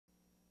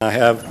I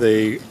have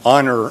the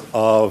honor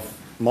of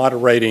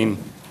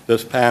moderating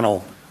this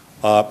panel.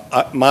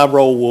 My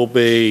role will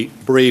be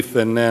brief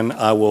and then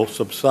I will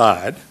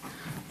subside.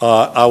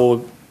 I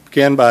will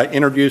begin by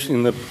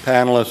introducing the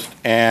panelists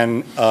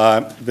and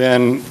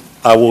then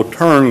I will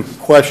turn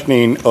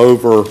questioning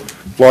over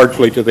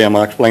largely to them.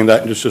 I'll explain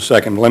that in just a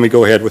second. Let me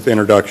go ahead with the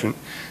introduction.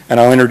 And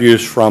I'll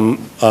introduce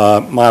from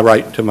my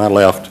right to my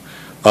left.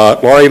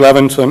 Laurie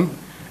Levinson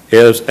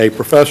is a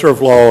professor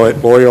of law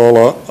at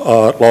Loyola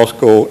Law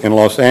School in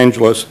Los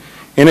Angeles.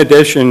 In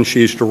addition,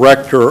 she's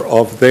director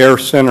of their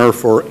Center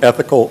for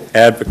Ethical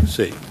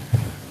Advocacy.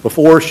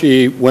 Before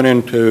she went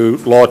into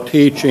law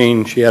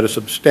teaching, she had a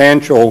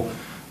substantial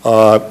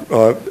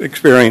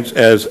experience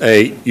as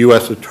a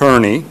U.S.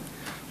 attorney.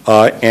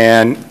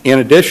 And in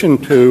addition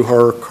to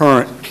her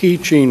current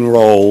teaching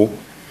role,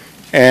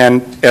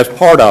 and as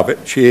part of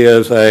it, she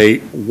is a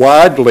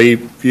widely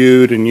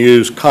viewed and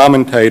used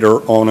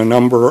commentator on a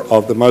number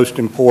of the most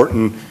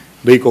important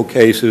legal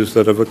cases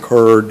that have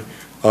occurred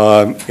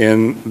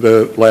in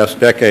the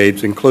last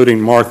decades, including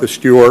Martha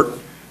Stewart,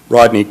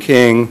 Rodney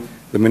King,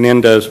 the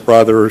Menendez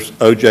brothers,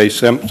 O.J.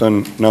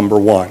 Simpson, number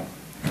one.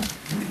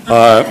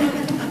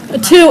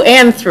 2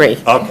 and 3.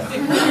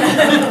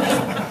 Okay.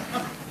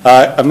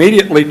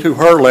 Immediately to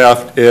her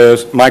left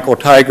is Michael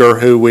Tiger,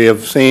 who we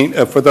have seen.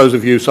 For those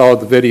of you who saw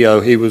the video,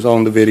 he was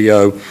on the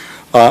video.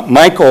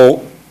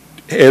 Michael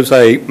is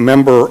a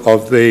member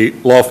of the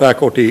law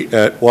faculty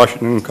at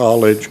Washington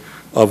College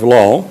of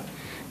Law.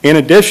 In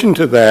addition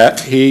to that,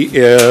 he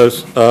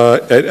is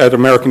at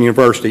American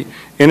University.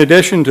 In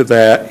addition to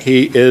that,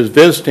 he is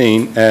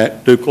visiting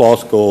at Duke Law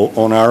School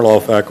on our law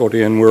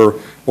faculty, and we're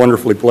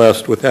wonderfully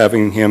blessed with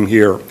having him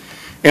here.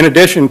 In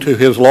addition to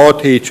his law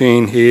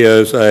teaching, he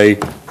is a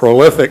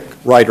prolific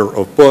writer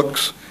of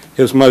books.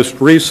 His most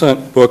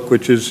recent book,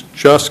 which is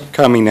just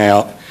coming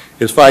out,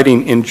 is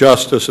Fighting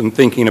Injustice and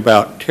Thinking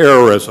About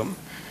Terrorism.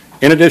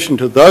 In addition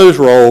to those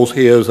roles,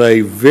 he is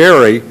a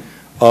very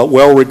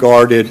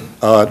well-regarded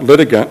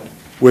litigant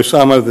with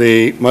some of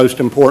the most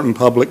important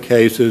public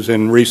cases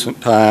in recent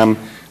time.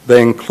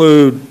 They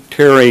include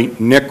Terry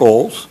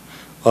Nichols,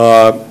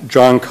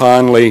 John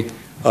Conley,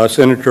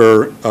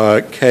 Senator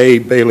Kay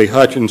Bailey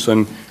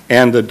Hutchinson,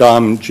 and the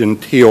Dom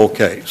Gentile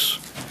case.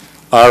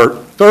 Our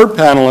third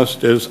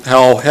panelist is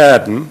Hal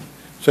Haddon,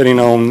 sitting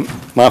on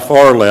my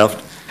far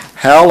left.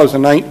 Hal is a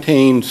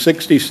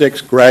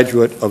 1966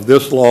 graduate of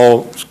this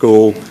law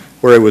school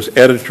where he was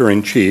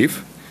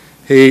editor-in-chief.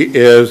 He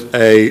is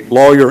a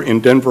lawyer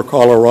in Denver,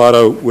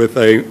 Colorado with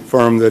a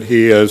firm that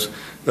he is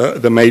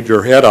the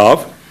major head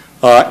of.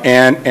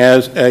 And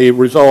as a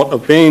result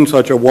of being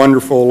such a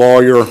wonderful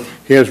lawyer,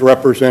 he has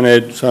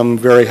represented some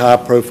very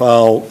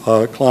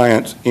high-profile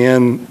clients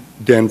in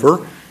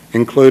Denver,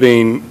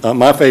 including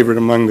my favorite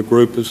among the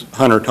group is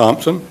Hunter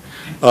Thompson,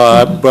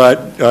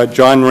 but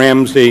John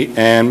Ramsey,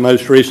 and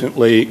most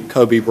recently,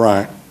 Kobe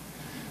Bryant.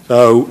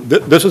 So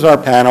this is our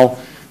panel.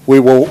 We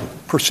will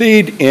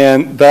proceed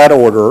in that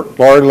order.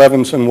 Laurie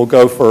Levinson will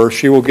go first.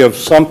 She will give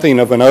something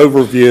of an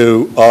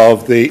overview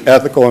of the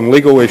ethical and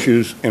legal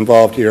issues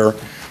involved here.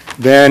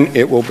 Then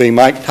it will be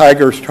Mike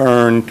Tiger's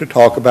turn to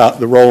talk about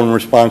the role and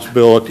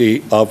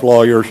responsibility of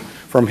lawyers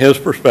from his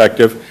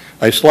perspective.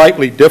 A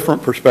slightly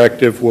different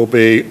perspective will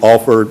be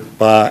offered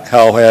by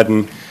Hal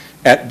Haddon.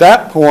 At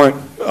that point,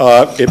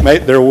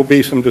 there will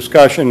be some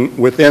discussion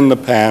within the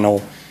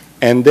panel,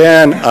 and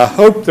then I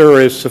hope there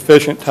is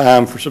sufficient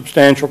time for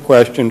substantial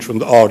questions from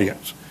the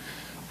audience.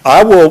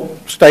 I will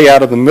stay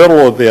out of the middle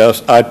of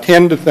this. I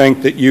tend to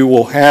think that you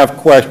will have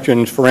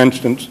questions, for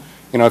instance,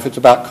 if it's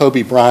about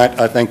Kobe Bryant,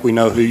 I think we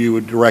know who you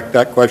would direct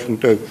that question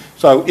to.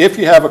 So if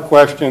you have a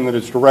question that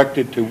is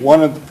directed to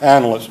one of the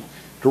panelists,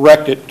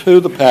 direct it to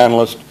the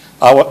panelist.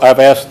 I've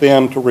asked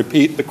them to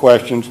repeat the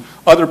questions.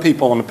 Other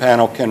people on the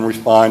panel can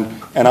respond,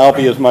 and I'll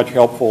be as much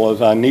helpful as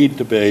I need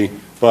to be,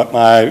 but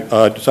my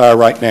desire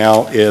right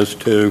now is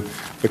to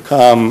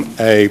become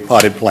a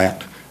potted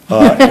plant.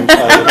 And so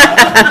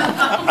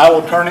I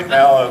will turn it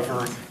now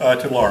over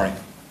to Laurie.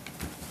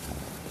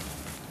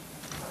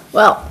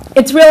 Well,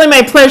 it's really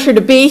my pleasure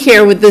to be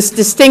here with this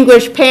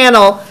distinguished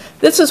panel.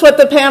 This is what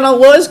the panel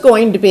was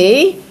going to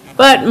be,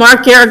 but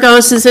Mark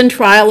Garagos is in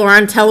trial or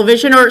on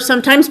television or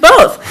sometimes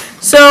both.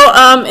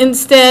 So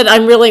instead,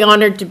 I'm really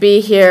honored to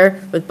be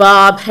here with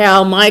Bob,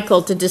 Hal,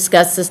 Michael to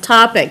discuss this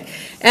topic.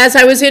 As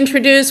I was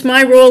introduced,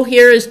 my role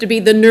here is to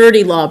be the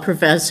nerdy law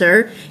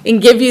professor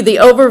and give you the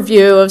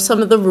overview of some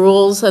of the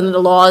rules and the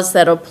laws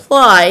that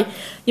apply.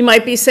 You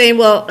might be saying,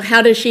 well,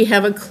 how does she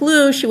have a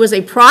clue? She was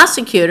a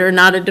prosecutor,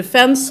 not a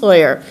defense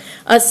lawyer.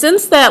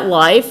 Since that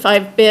life,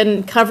 I've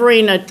been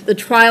covering the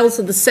trials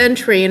of the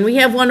century, and we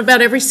have one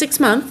about every 6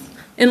 months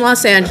in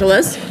Los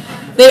Angeles.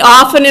 They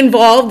often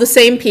involve the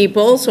same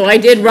people, so I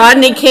did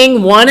Rodney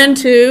King 1 and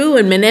 2,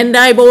 and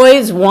Menendez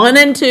boys 1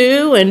 and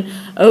 2, and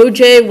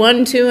OJ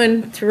 1, 2,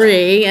 and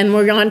 3, and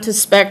we're on to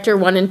Specter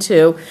 1 and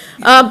 2.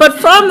 But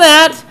from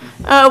that,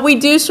 we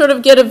do sort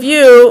of get a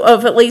view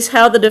of at least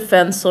how the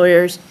defense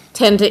lawyers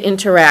tend to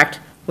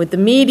interact with the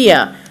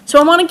media. So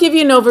I want to give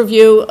you an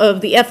overview of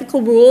the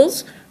ethical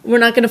rules We're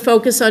not going to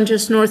focus on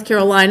just North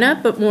Carolina,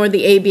 but more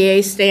the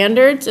ABA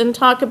standards, and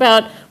talk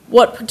about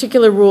what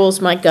particular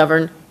rules might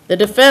govern the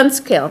defense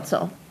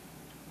counsel.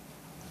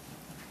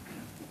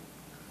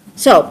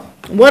 So,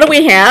 what do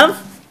we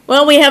have?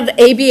 Well, we have the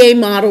ABA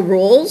model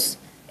rules,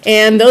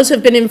 and those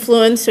have been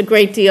influenced a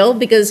great deal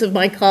because of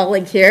my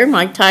colleague here,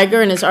 Mike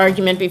Tiger, and his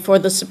argument before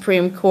the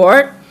Supreme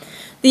Court.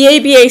 The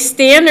ABA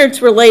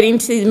standards relating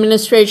to the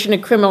administration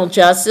of criminal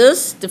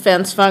justice,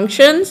 defense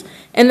functions,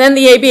 and then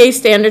the ABA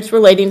standards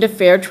relating to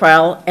fair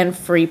trial and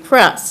free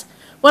press.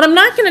 What I'm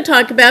not going to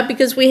talk about,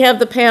 because we have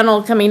the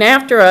panel coming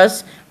after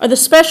us, are the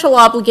special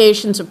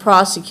obligations of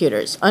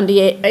prosecutors under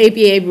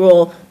ABA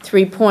Rule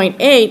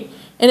 3.8.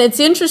 And it's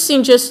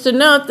interesting just to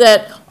note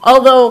that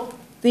although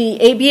the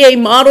ABA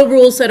model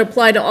rules that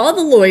apply to all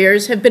the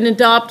lawyers have been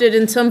adopted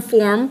in some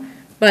form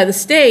by the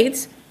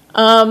states,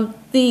 the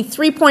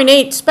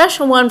 3.8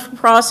 special one for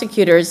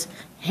prosecutors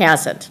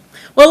hasn't.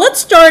 Well, let's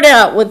start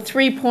out with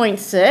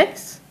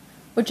 3.6,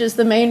 which is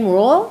the main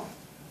rule.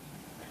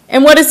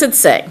 And what does it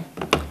say?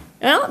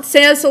 Well, it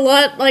says a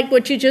lot like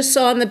what you just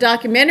saw in the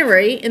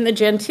documentary in the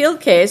Gentile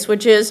case,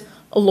 which is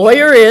a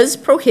lawyer is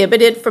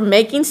prohibited from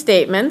making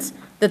statements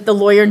that the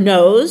lawyer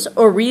knows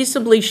or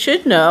reasonably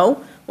should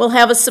know will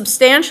have a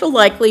substantial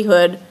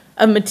likelihood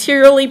of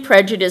materially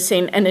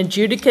prejudicing an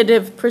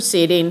adjudicative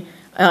proceeding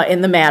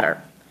in the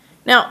matter.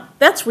 Now,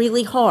 that's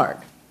really hard.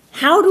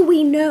 How do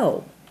we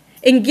know?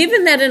 And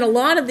given that in a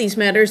lot of these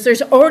matters,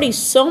 there's already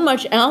so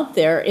much out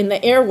there in the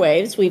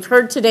airwaves, we've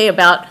heard today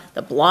about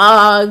the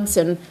blogs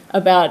and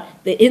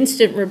about the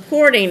instant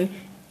reporting,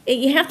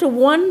 you have to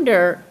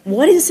wonder,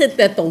 what is it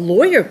that the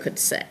lawyer could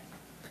say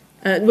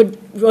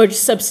would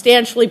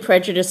substantially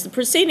prejudice the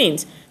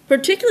proceedings,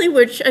 particularly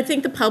which I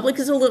think the public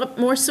is a little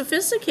more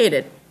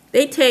sophisticated.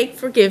 They take,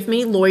 forgive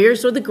me,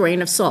 lawyers with a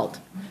grain of salt.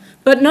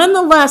 But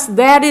nonetheless,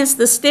 that is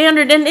the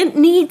standard, and it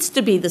needs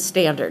to be the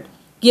standard,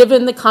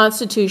 given the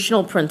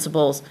constitutional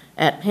principles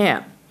at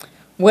hand.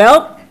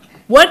 Well,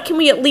 what can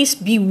we at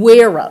least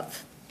beware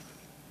of?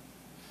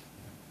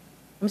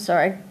 I'm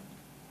sorry.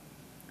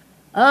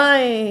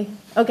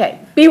 Okay,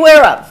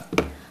 beware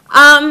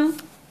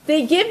of.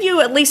 They give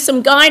you at least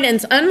some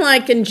guidance,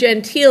 unlike in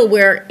Gentile,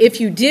 where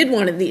if you did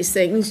one of these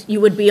things,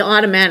 you would be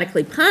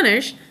automatically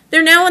punished.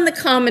 They're now in the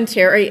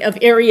commentary of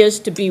areas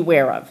to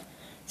beware of.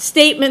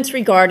 Statements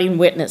regarding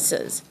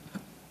witnesses.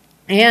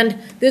 And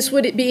this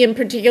would be in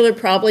particular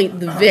probably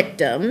the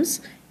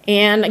victims,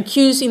 and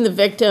accusing the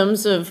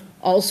victims of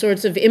all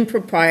sorts of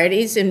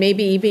improprieties and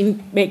maybe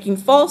even making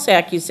false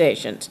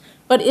accusations.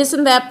 But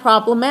isn't that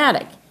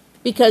problematic?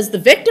 Because the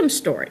victim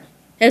story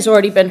has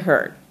already been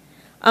heard.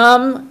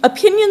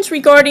 Opinions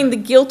regarding the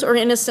guilt or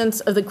innocence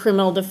of the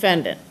criminal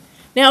defendant.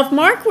 Now, if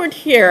Mark were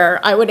here,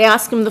 I would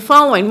ask him the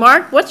following.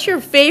 Mark, what's your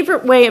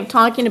favorite way of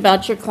talking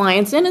about your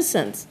client's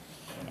innocence?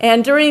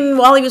 And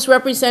while he was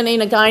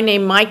representing a guy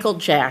named Michael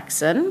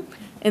Jackson,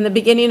 in the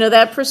beginning of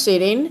that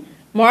proceeding,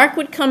 Mark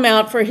would come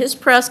out for his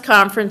press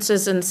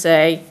conferences and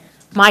say,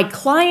 "My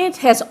client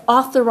has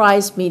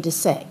authorized me to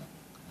say,"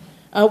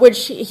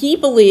 which he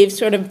believes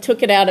sort of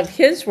took it out of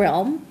his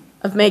realm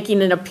of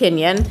making an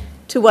opinion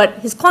to what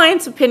his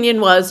client's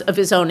opinion was of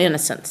his own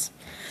innocence.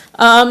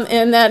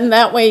 And then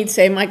that way he'd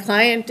say, "My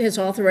client has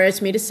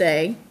authorized me to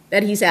say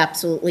that he's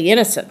absolutely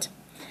innocent."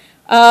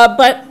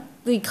 But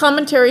the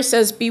commentary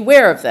says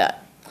beware of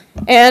that.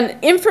 And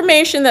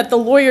information that the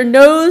lawyer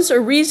knows or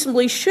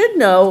reasonably should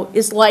know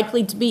is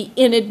likely to be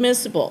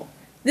inadmissible.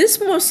 This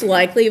most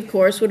likely, of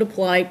course, would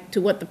apply to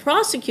what the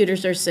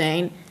prosecutors are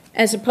saying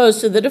as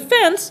opposed to the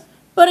defense,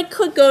 but it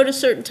could go to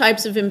certain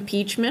types of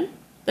impeachment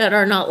that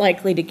are not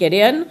likely to get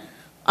in.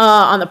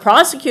 On the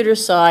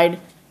prosecutor's side,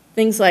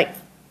 things like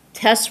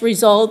test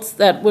results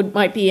that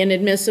might be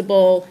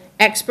inadmissible,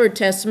 expert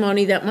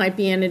testimony that might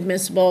be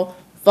inadmissible,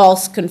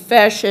 false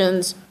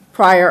confessions,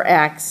 prior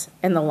acts,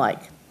 and the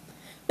like.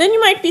 Then you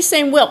might be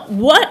saying, well,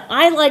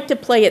 I like to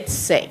play it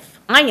safe.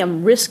 I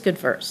am risk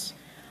adverse.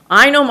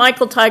 I know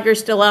Michael Tiger's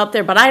still out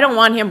there, but I don't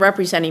want him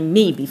representing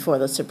me before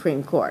the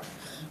Supreme Court.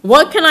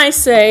 What can I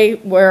say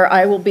where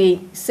I will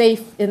be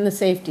safe in the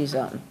safety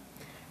zone?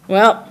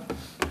 Well,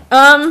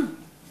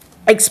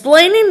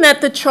 explaining that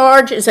the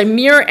charge is a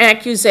mere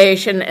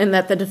accusation and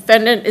that the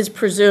defendant is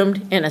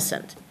presumed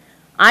innocent.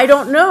 I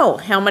don't know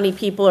how many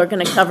people are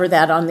going to cover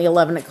that on the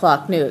 11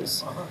 o'clock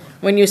news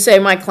when you say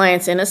my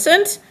client's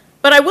innocent.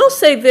 But I will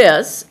say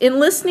this, in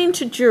listening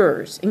to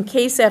jurors in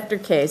case after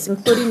case,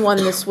 including one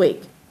this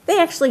week, they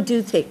actually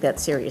do take that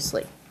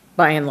seriously,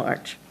 by and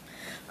large.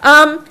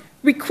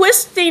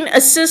 Requesting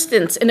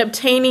assistance in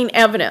obtaining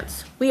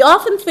evidence. We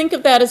often think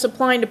of that as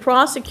applying to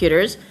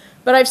prosecutors,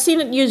 but I've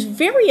seen it used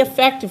very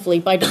effectively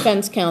by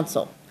defense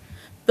counsel.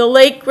 The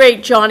late,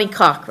 great Johnny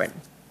Cochran,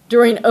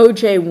 during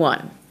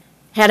OJ1,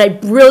 had a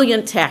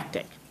brilliant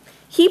tactic.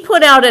 He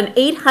put out an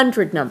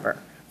 800 number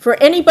for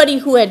anybody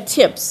who had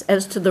tips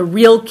as to the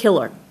real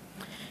killer.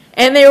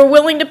 And they were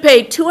willing to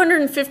pay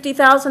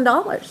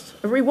 $250,000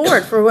 a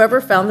reward for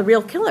whoever found the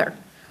real killer.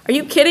 Are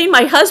you kidding?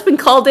 My husband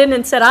called in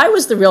and said I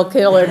was the real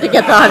killer to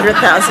get the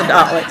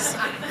 $100,000.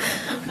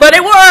 But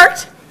it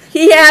worked.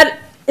 He had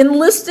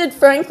enlisted,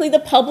 frankly, the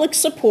public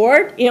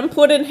support,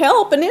 input, and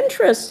help and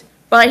interest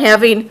by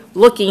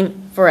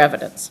looking for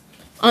evidence.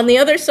 On the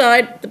other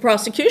side, the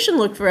prosecution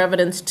looked for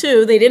evidence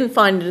too. They didn't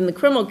find it in the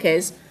criminal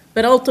case,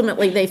 but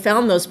ultimately they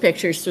found those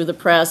pictures through the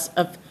press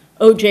of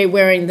O.J.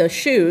 wearing the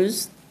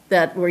shoes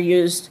that were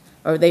used,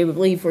 or they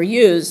believe were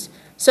used.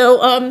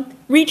 So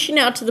reaching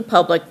out to the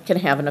public can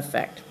have an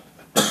effect.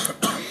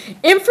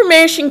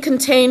 Information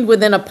contained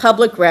within a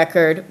public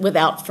record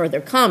without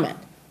further comment.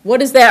 What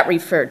does that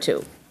refer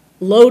to?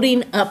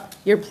 Loading up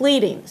your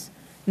pleadings,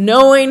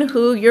 knowing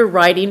who you're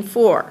writing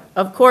for.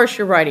 Of course,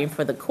 you're writing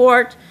for the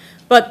court,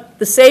 but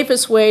the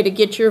safest way to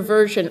get your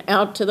version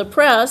out to the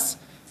press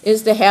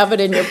is to have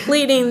it in your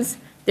pleadings.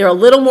 They're a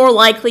little more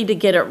likely to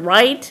get it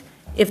right.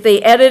 If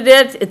they edit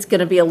it, it's going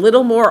to be a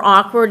little more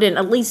awkward and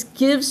at least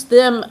gives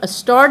them a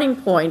starting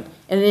point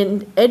and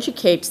then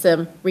educates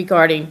them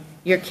regarding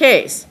your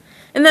case.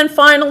 And then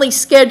finally,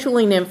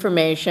 scheduling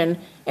information.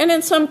 And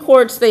in some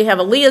courts, they have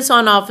a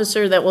liaison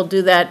officer that will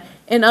do that.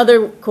 In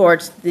other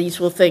courts, these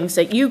will things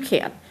that you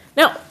can.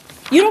 Now,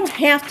 you don't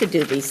have to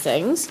do these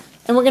things.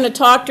 And we're going to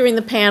talk during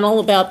the panel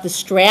about the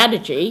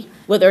strategy,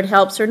 whether it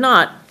helps or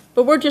not.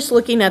 But we're just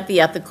looking at the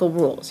ethical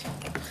rules.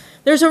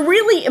 There's a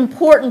really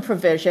important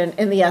provision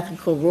in the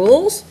ethical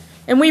rules,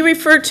 and we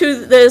refer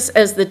to this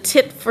as the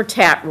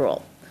tit-for-tat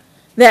rule,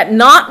 that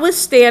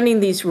notwithstanding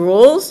these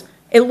rules,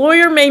 a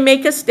lawyer may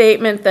make a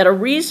statement that a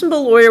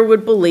reasonable lawyer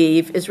would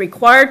believe is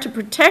required to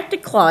protect a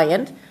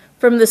client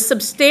from the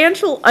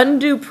substantial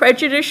undue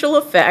prejudicial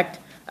effect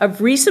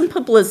of recent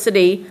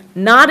publicity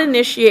not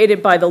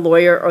initiated by the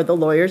lawyer or the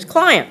lawyer's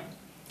client.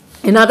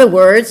 In other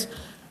words,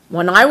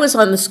 when I was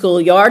on the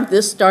schoolyard,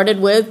 this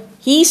started with,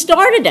 he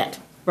started it,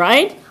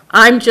 right?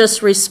 I'm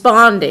just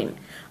responding.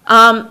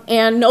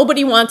 And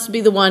nobody wants to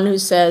be the one who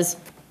says,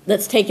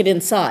 let's take it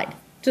inside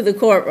to the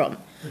courtroom.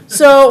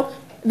 So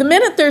the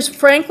minute there's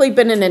frankly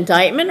been an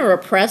indictment or a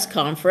press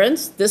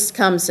conference, this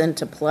comes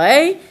into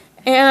play.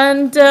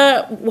 And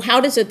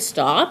how does it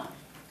stop?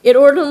 It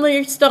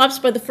ordinarily stops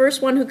by the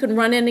first one who can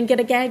run in and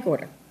get a gag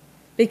order.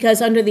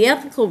 Because under the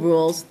ethical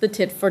rules, the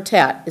tit for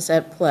tat is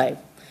at play.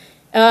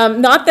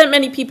 Not that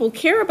many people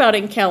care about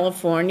in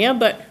California,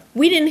 but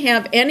we didn't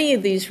have any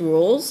of these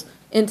rules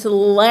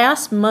until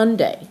last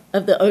Monday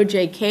of the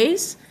O.J.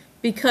 case,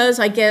 because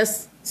I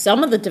guess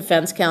some of the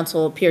defense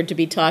counsel appeared to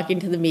be talking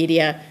to the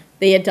media.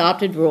 They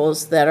adopted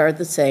rules that are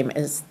the same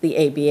as the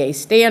ABA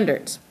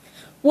standards.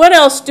 What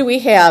else do we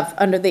have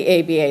under the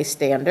ABA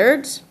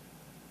standards?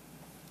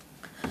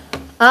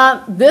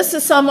 This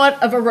is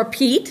somewhat of a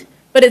repeat,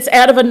 but it's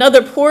out of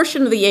another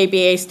portion of the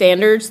ABA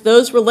standards,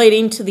 those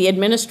relating to the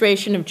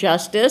administration of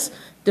justice,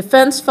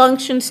 Defense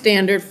Function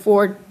Standard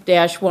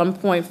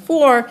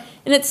 4-1.4,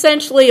 and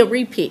essentially a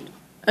repeat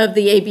of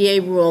the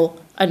ABA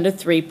rule under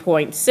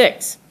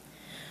 3.6.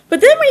 But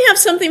then we have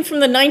something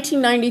from the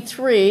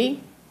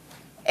 1993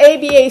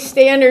 ABA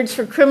Standards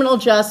for Criminal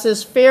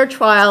Justice, Fair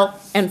Trial,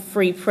 and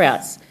Free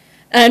Press.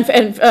 And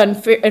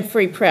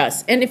free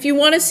press. And if you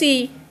want to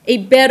see a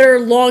better,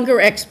 longer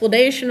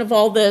explanation of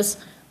all this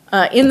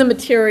in the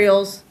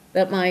materials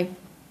that my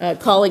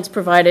colleagues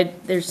provided,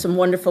 there's some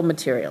wonderful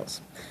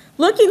materials.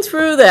 Looking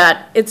through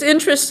that, it's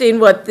interesting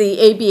what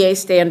the ABA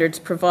standards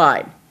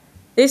provide.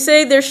 They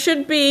say there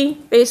should be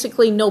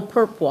basically no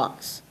perp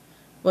walks.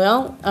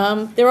 Well,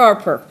 there are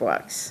perp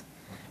walks.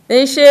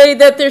 They say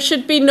that there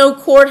should be no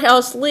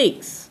courthouse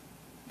leaks.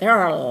 There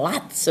are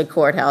lots of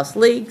courthouse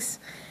leaks.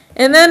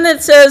 And then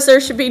it says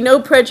there should be no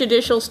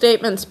prejudicial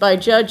statements by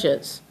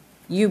judges.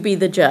 You be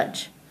the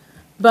judge.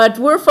 But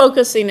we're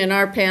focusing in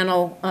our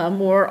panel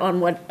more on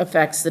what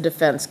affects the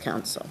defense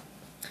counsel.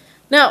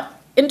 Now,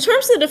 in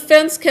terms of the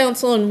defense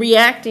counsel and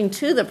reacting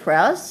to the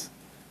press,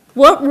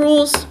 what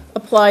rules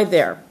apply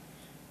there?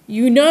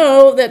 You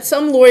know that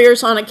some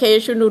lawyers on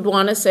occasion would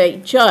want to say,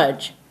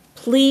 Judge,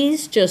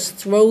 please just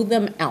throw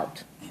them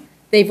out.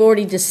 They've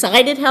already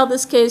decided how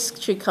this case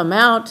should come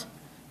out.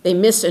 They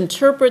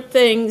misinterpret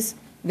things.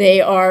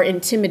 They are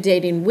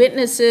intimidating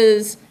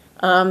witnesses.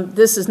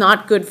 This is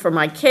not good for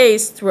my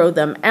case. Throw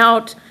them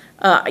out.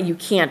 You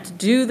can't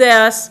do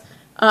this.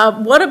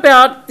 What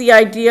about the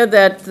idea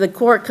that the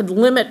court could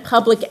limit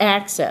public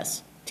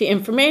access to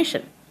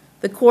information?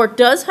 The court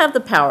does have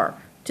the power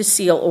to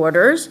seal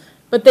orders,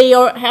 but they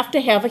have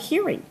to have a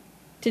hearing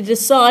to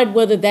decide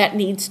whether that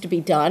needs to be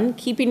done,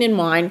 keeping in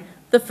mind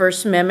the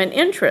First Amendment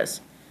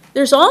interests.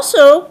 There's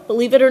also,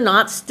 believe it or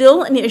not,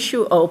 still an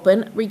issue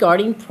open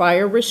regarding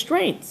prior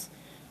restraints.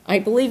 I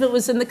believe it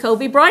was in the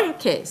Kobe Bryant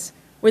case,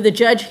 where the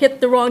judge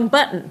hit the wrong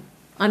button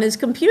on his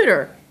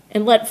computer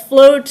and let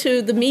flow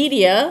to the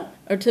media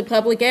or to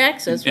public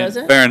access, was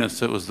it? In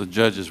fairness, it was the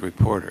judge's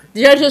reporter.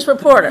 The judge's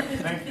reporter.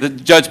 The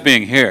judge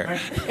being here.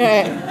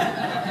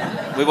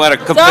 We want a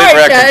complete Sorry,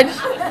 record.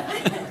 Judge.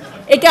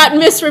 It got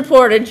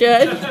misreported,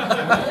 Judge.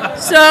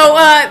 So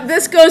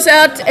this goes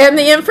out, and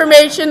the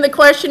information, the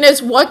question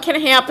is, what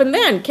can happen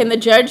then? Can the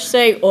judge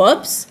say,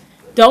 oops,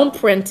 don't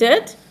print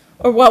it,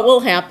 or what will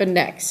happen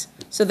next?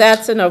 So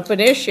that's an open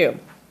issue.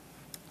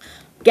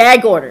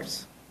 Gag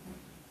orders.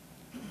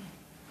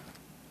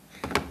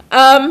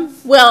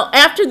 Well,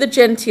 after the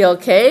Gentile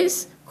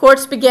case,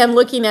 courts began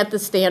looking at the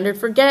standard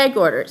for gag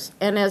orders.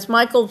 And as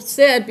Michael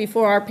said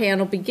before our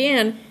panel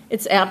began,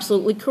 it's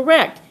absolutely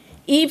correct.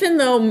 Even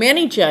though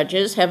many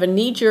judges have a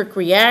knee-jerk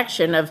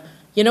reaction of,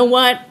 you know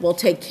what, we'll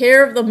take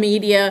care of the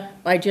media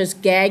by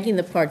just gagging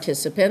the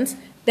participants,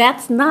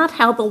 that's not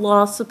how the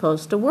law is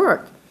supposed to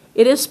work.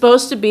 It is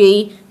supposed to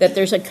be that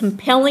there's a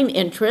compelling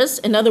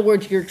interest. In other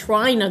words, you're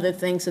trying other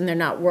things and they're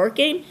not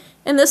working,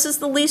 and this is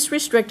the least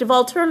restrictive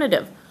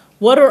alternative.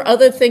 What are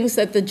other things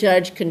that the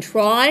judge can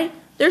try?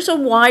 There's a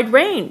wide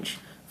range,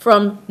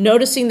 from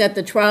noticing that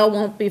the trial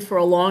won't be for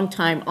a long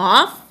time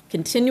off,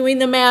 continuing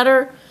the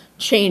matter,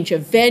 change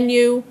of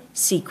venue,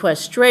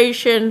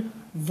 sequestration,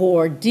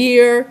 voir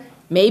dire,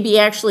 maybe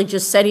actually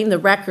just setting the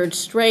record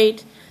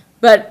straight.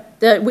 But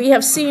we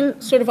have seen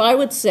sort of, I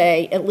would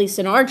say, at least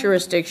in our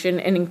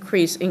jurisdiction, an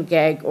increase in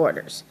gag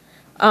orders.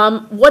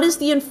 What is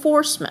the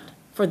enforcement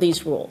for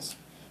these rules?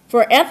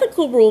 For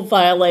ethical rule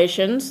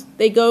violations,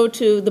 they go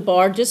to the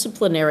bar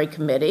disciplinary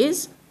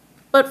committees,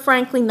 but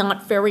frankly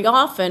not very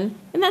often,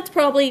 and that's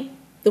probably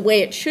the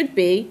way it should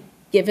be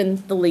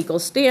given the legal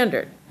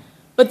standard.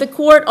 But the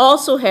court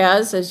also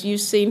has, as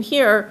you've seen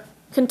here,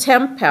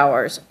 contempt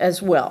powers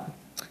as well.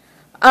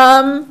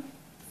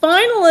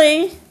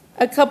 Finally,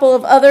 a couple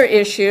of other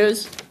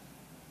issues.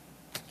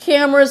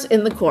 Cameras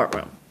in the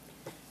courtroom.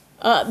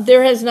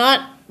 There has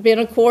not been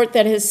a court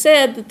that has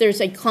said that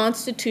there's a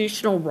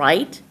constitutional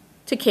right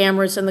to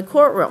cameras in the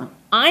courtroom.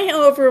 I,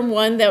 however, am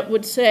one that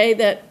would say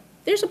that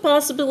there's a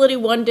possibility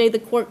one day the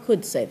court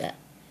could say that.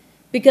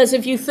 Because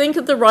if you think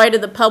of the right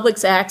of the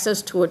public's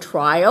access to a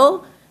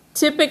trial,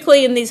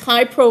 typically in these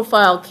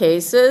high-profile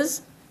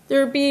cases,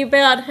 there would be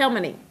about how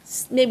many?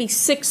 Maybe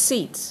 6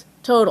 seats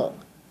total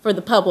for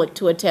the public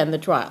to attend the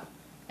trial,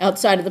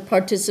 outside of the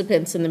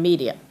participants in the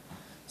media.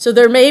 So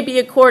there may be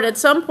a court at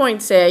some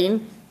point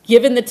saying,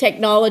 given the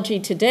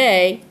technology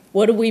today,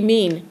 what do we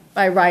mean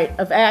by right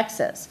of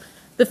access?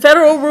 The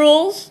federal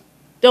rules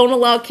don't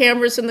allow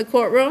cameras in the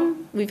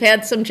courtroom. We've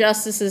had some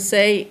justices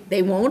say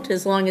they won't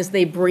as long as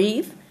they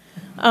breathe.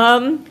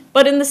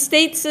 But in the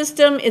state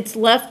system, it's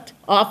left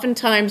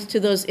oftentimes to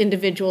those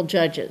individual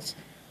judges.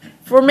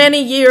 For many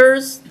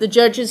years, the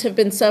judges have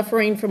been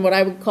suffering from what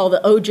I would call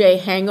the OJ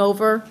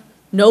hangover.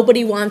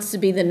 Nobody wants to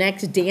be the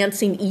next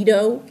dancing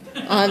Ito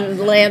on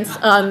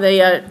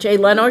the Jay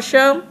Leno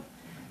show.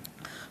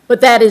 But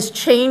that is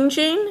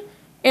changing,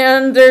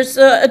 and there's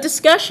a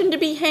discussion to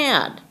be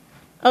had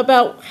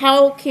about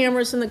how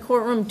cameras in the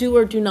courtroom do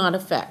or do not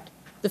affect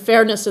the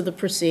fairness of the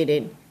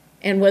proceeding,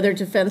 and whether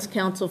defense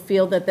counsel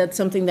feel that that's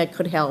something that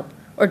could help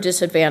or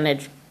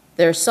disadvantage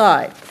their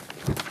side.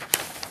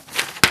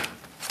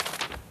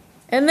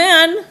 And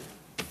then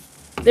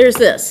there's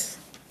this,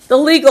 the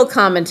legal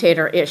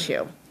commentator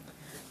issue.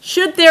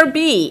 Should there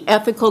be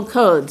ethical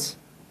codes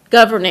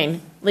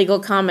governing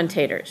legal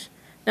commentators?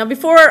 Now,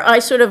 before I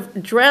sort of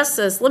address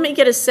this, let me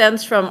get a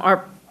sense from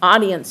our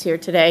audience here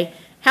today.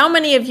 How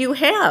many of you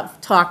have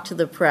talked to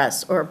the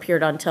press or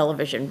appeared on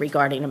television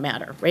regarding a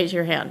matter? Raise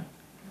your hand.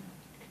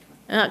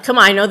 Come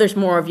on, I know there's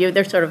more of you.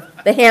 They're sort of,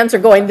 the hands are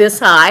going this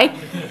high.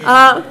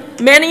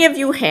 Many of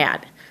you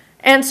had.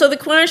 And so the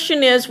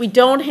question is, we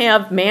don't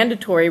have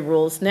mandatory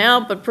rules now,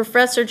 but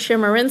Professor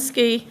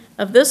Chemerinsky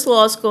of this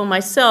law school and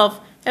myself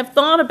have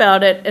thought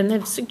about it and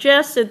have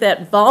suggested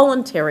that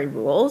voluntary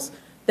rules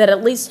that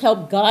at least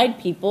help guide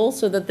people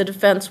so that the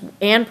defense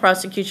and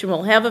prosecution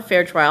will have a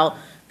fair trial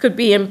could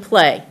be in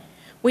play.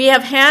 We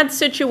have had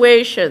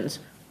situations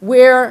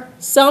where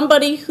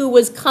somebody who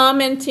was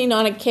commenting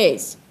on a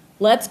case,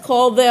 let's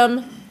call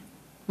them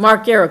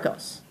Mark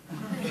Garagos,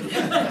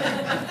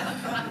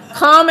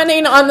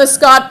 commenting on the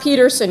Scott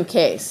Peterson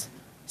case,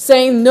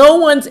 saying no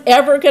one's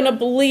ever going to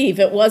believe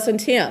it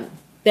wasn't him,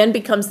 then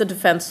becomes the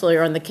defense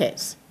lawyer on the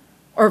case,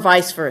 or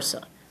vice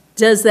versa.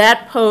 Does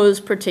that pose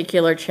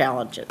particular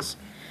challenges?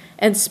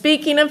 And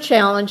speaking of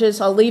challenges,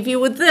 I'll leave you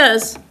with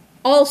this.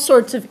 All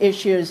sorts of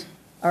issues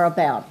are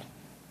abound.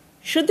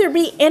 Should there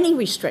be any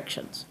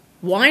restrictions?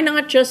 Why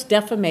not just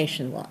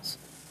defamation laws?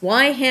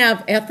 Why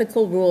have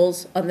ethical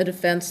rules on the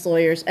defense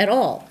lawyers at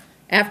all?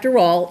 After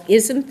all,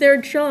 isn't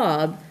their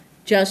job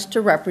just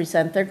to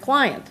represent their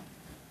client?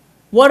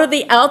 What are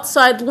the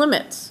outside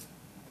limits?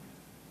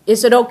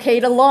 Is it okay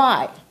to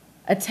lie,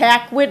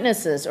 attack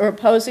witnesses or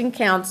opposing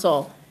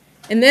counsel?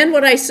 And then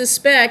what I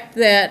suspect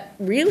that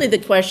really the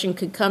question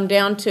could come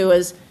down to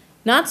is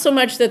not so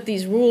much that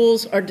these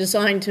rules are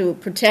designed to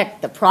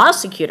protect the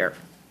prosecutor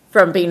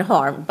from being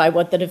harmed by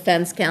what the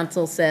defense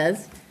counsel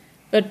says,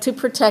 but to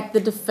protect the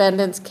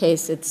defendant's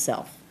case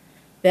itself.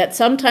 That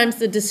sometimes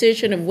the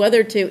decision of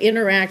whether to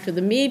interact with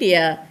the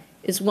media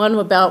is one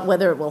about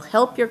whether it will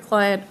help your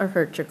client or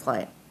hurt your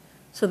client.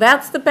 So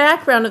that's the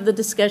background of the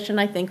discussion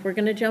I think we're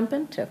going to jump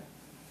into.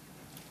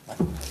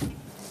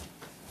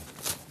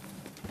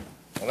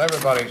 Well,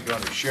 everybody's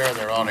going to share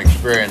their own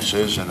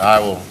experiences, and I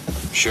will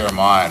share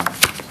mine.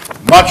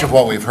 Much of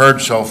what we've heard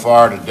so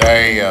far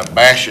today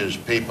bashes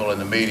people in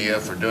the media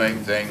for doing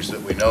things that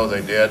we know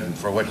they did and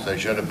for which they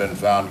should have been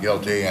found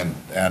guilty and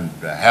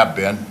have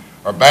been.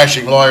 or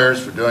bashing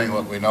lawyers for doing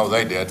what we know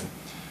they did.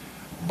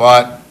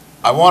 But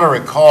I want to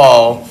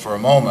recall for a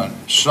moment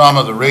some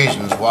of the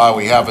reasons why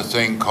we have a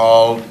thing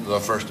called the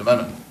First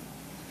Amendment.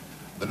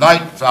 The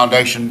Knight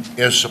Foundation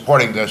is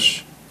supporting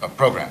this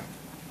program.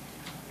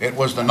 It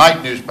was the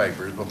Knight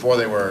newspapers, before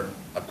they were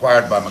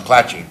acquired by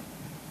McClatchy,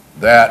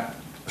 that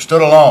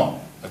stood alone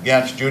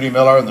against Judy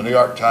Miller and the New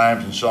York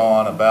Times and so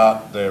on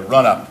about the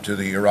run-up to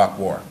the Iraq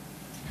War.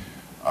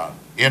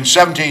 In the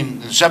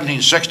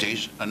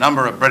 1760s, a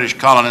number of British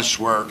colonists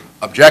were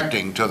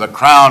objecting to the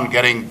Crown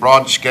getting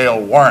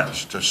broad-scale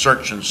warrants to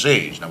search and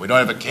seize. Now, we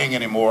don't have a king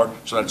anymore,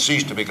 so that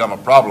ceased to become a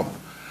problem.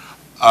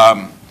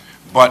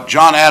 But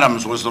John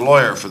Adams was the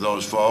lawyer for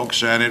those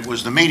folks, and it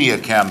was the media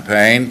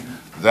campaign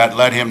that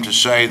led him to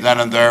say then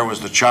and there was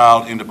the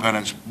child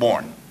independence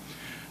born.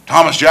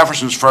 Thomas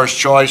Jefferson's first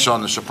choice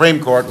on the Supreme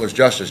Court was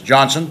Justice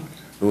Johnson,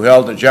 who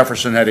held that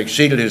Jefferson had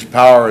exceeded his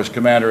power as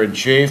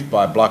commander-in-chief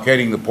by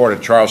blockading the port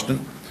of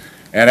Charleston.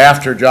 And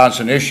after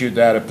Johnson issued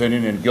that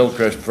opinion in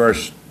Gilchrist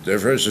versus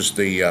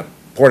the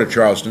port of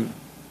Charleston,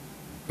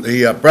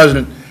 the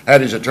president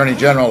had his attorney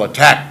general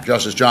attack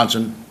Justice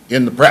Johnson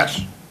in the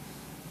press.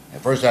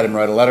 At first had him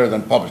write a letter,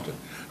 then published it.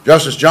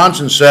 Justice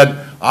Johnson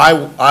said,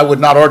 I would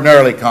not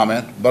ordinarily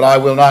comment, but I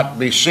will not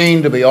be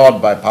seen to be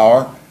awed by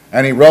power.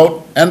 And he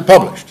wrote and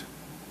published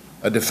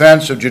a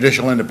defense of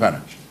judicial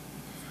independence.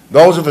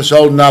 Those of us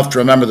old enough to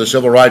remember the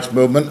civil rights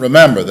movement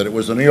remember that it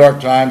was the New York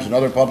Times and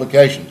other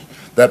publications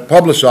that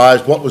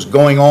publicized what was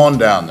going on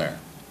down there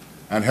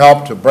and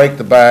helped to break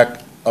the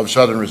back of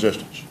Southern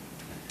resistance.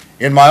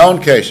 In my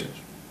own cases,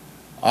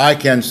 I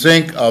can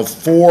think of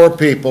 4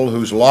 people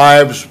whose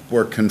lives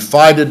were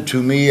confided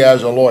to me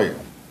as a lawyer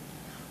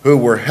who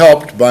were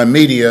helped by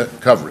media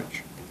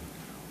coverage.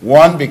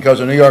 One,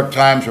 because a New York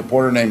Times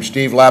reporter named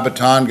Steve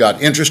Labaton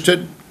got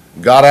interested,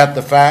 got at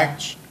the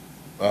facts,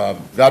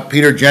 got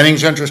Peter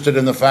Jennings interested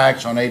in the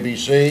facts on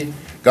ABC,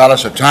 got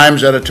us a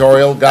Times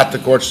editorial, got the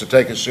courts to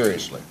take us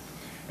seriously.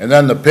 And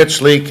then the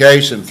Pitts Lee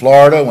case in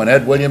Florida, when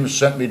Ed Williams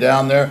sent me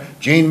down there,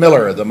 Gene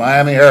Miller of the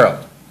Miami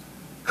Herald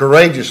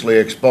courageously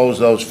exposed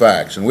those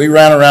facts. And we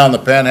ran around the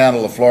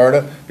panhandle of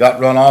Florida, got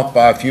run off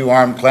by a few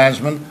armed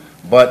Klansmen,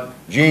 but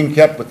Gene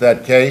kept with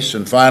that case,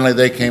 and finally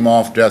they came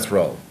off death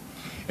row.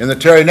 In the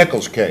Terry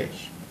Nichols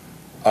case,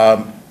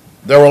 there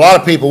were a lot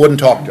of people who wouldn't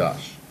talk to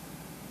us,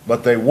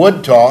 but they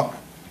would talk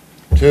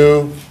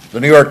to the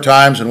New York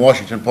Times and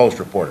Washington Post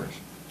reporters.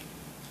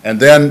 And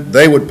then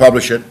they would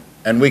publish it,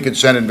 and we could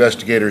send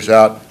investigators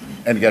out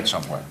and get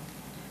somewhere.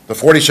 The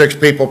 46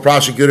 people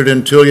prosecuted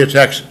in Tulia,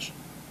 Texas,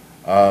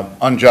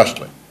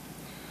 unjustly.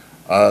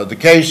 The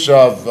case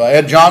of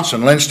Ed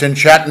Johnson lynched in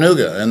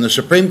Chattanooga, and the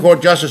Supreme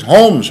Court Justice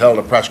Holmes held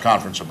a press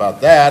conference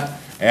about that,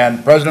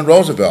 and President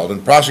Roosevelt,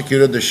 and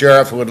prosecuted the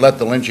sheriff who had let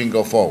the lynching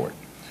go forward.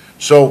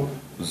 So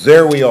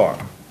there we are.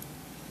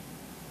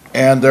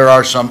 And there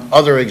are some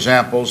other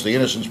examples. The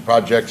Innocence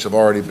Projects have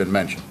already been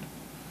mentioned.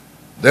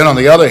 Then on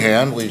the other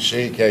hand, we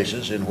see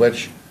cases in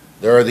which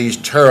there are these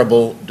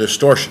terrible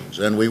distortions,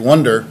 and we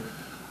wonder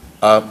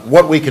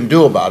what we can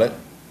do about it,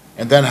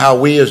 and then how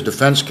we as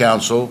defense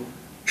counsel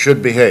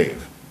should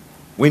behave.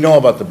 We know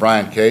about the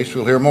Bryant case.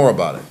 We'll hear more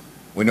about it.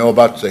 We know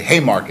about the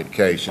Haymarket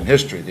case in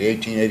history, the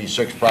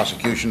 1886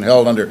 prosecution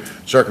held under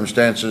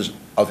circumstances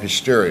of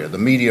hysteria, the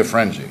media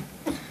frenzy.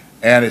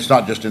 And it's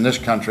not just in this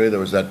country. There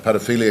was that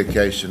pedophilia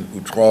case in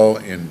Outreau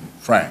in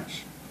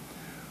France.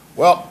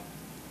 Well,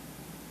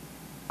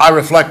 I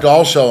reflect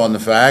also on the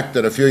fact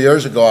that a few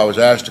years ago I was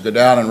asked to go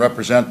down and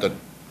represent the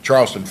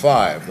Charleston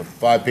Five, the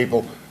 5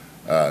 people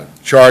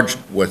charged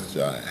with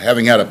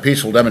having had a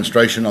peaceful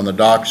demonstration on the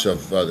docks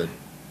of the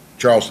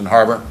Charleston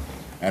Harbor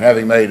and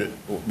having made it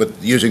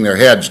with using their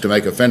heads to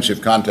make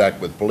offensive contact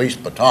with police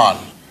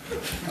batons.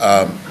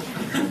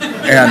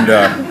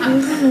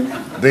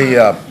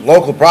 The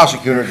local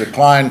prosecutor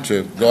declined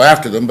to go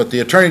after them, but the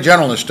Attorney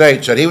General in the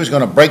state said he was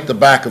going to break the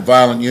back of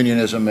violent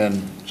unionism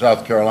in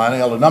South Carolina,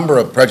 held a number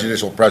of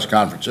prejudicial press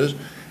conferences,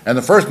 and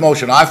the first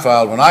motion I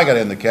filed when I got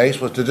in the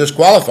case was to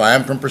disqualify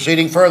him from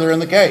proceeding further in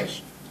the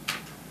case.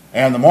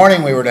 And the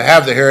morning we were to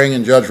have the hearing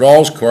in Judge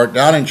Rawls' court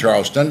down in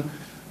Charleston,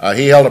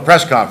 he held a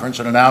press conference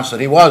and announced that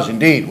he was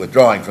indeed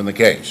withdrawing from the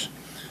case.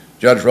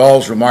 Judge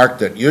Rawls remarked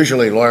that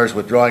usually lawyers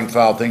withdrawing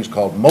file things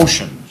called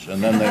motions,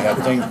 and then they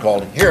have things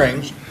called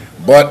hearings,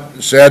 but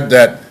said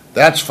that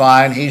that's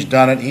fine, he's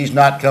done it, he's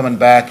not coming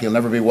back, he'll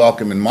never be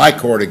welcome in my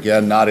court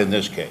again, not in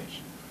this case.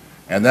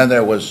 And then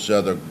there was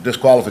the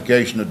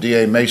disqualification of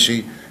D.A.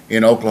 Macy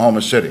in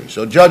Oklahoma City.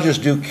 So judges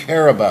do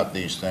care about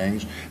these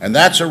things, and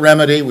that's a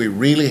remedy we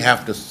really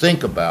have to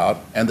think about,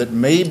 and that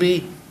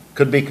maybe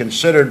could be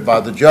considered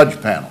by the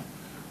judge panel.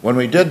 When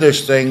we did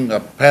this thing, a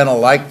panel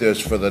like this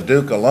for the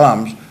Duke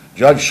alums,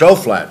 Judge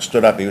Schoflat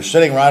stood up. He was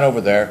sitting right over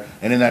there,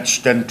 and in that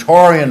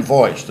stentorian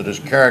voice that has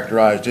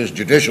characterized his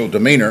judicial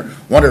demeanor,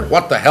 wondered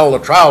what the hell the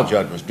trial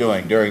judge was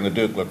doing during the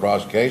Duke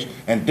lacrosse case,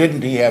 and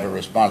didn't he have a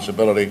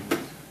responsibility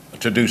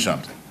to do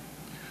something?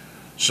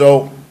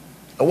 So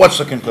what's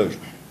the conclusion?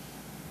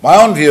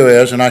 My own view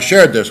is, and I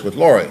shared this with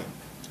Lori,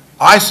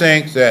 I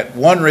think that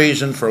one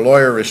reason for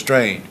lawyer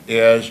restraint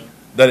is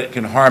that it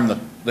can harm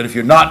that if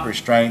you're not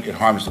restrained, it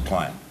harms the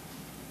client.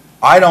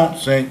 I don't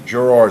think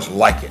jurors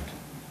like it.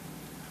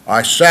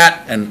 I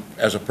sat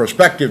as a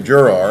prospective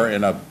juror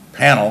in a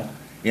panel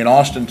in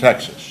Austin,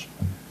 Texas,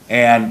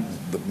 and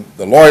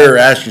the lawyer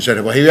asked, he said,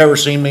 well, have you ever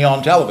seen me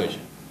on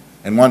television?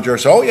 And one juror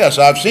said, oh, yes,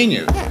 I've seen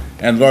you.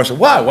 And the lawyer said,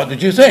 wow, what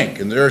did you think?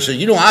 And the juror said,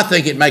 I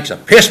think it makes a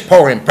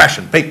piss-poor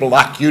impression, people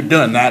like you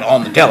doing that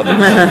on the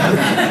television.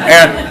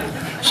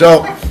 And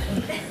so,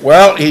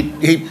 well,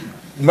 he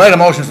made a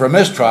motion for a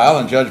mistrial,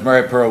 and Judge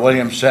Mary Pearl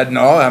Williams said,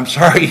 no, I'm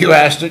sorry you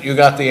asked it, you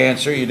got the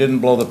answer, you didn't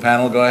blow the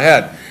panel, go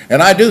ahead.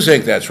 And I do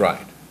think that's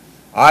right.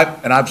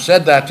 I've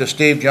said that to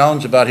Steve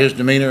Jones about his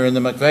demeanor in the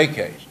McVeigh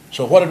case.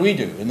 So what did we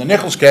do? In the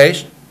Nichols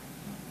case,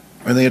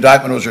 when the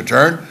indictment was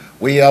returned,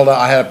 we yelled,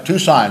 I had two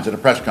signs at a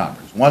press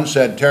conference. One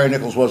said Terry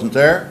Nichols wasn't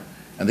there,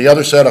 and the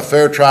other said a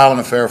fair trial and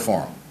a fair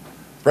forum,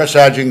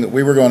 presaging that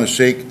we were going to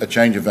seek a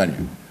change of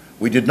venue.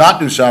 We did not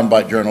do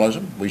soundbite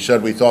journalism. We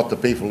said we thought the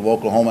people of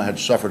Oklahoma had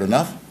suffered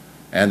enough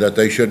and that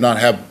they should not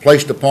have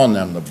placed upon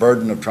them the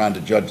burden of trying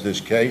to judge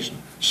this case and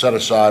set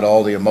aside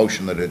all the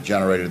emotion that it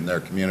generated in their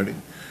community.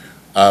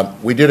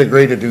 We did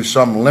agree to do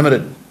some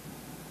limited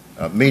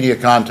media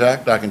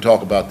contact. I can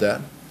talk about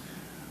that.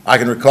 I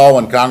can recall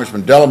when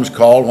Congressman Dellums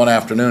called one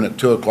afternoon at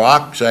 2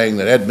 o'clock saying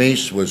that Ed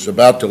Meese was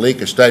about to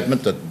leak a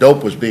statement that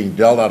dope was being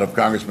dealt out of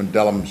Congressman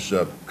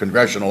Dellums'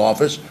 congressional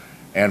office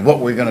and what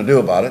we're going to do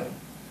about it.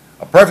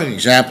 A perfect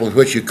example of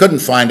which you couldn't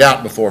find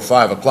out before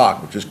 5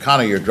 o'clock, which is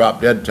kind of your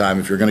drop-dead time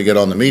if you're going to get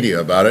on the media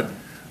about it,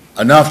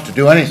 enough to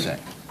do anything,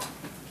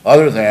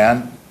 other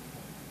than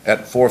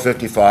at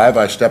 4:55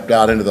 I stepped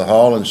out into the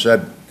hall and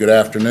said, good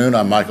afternoon,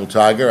 I'm Michael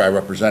Tiger, I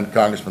represent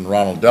Congressman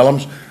Ronald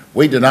Dellums.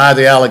 We deny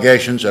the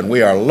allegations and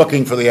we are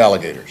looking for the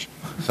alligators.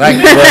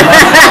 Thank you very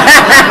much.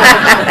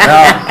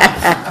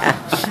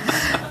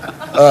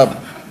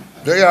 Now,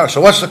 there you are.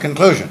 So what's the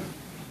conclusion?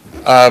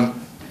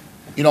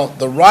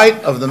 The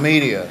right of the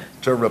media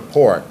to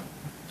report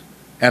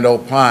and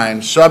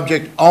opine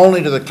subject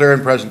only to the clear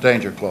and present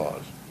danger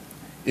clause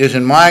is,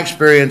 in my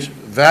experience,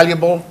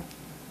 valuable,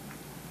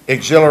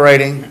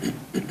 exhilarating,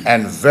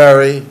 and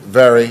very,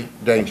 very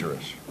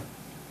dangerous.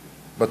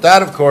 But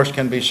that, of course,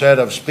 can be said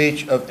of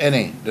speech of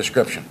any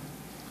description.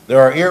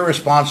 There are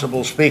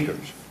irresponsible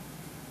speakers,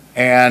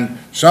 and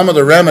some of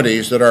the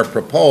remedies that are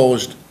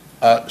proposed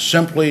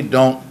simply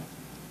don't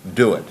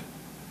do it.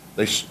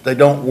 They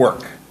don't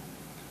work.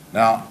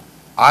 Now,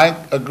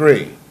 I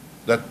agree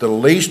that the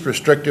least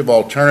restrictive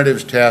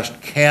alternatives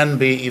test can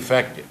be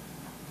effective.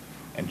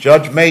 And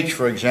Judge Meach,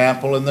 for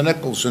example, in the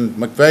Nichols and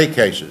McVeigh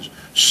cases,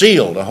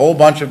 sealed a whole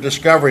bunch of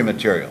discovery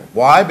material.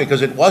 Why?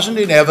 Because it wasn't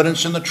in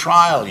evidence in the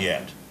trial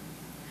yet.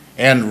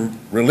 And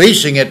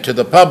releasing it to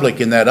the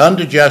public in that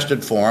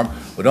undigested form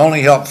would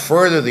only help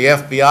further the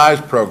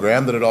FBI's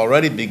program that had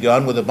already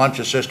begun with a bunch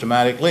of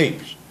systematic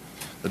leaks.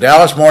 The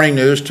Dallas Morning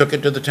News took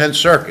it to the 10th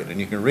Circuit, and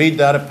you can read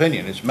that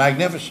opinion. It's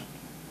magnificent.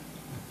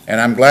 And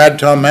I'm glad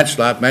Tom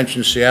Metzlaff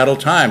mentioned Seattle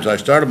Times. I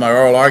started my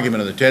oral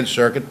argument in the 10th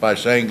Circuit by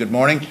saying, good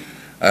morning.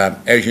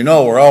 As you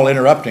know, we're all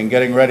interrupting,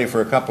 getting ready for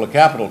a couple of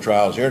capital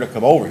trials here to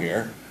come over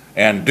here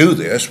and do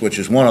this, which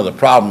is one of the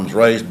problems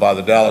raised by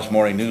the Dallas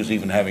Morning News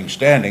even having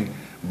standing.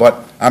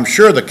 But I'm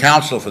sure the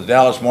counsel for the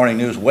Dallas Morning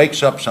News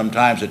wakes up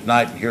sometimes at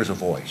night and hears a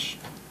voice.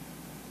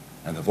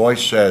 And the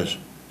voice says,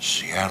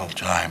 Seattle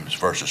Times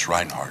versus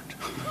Reinhardt.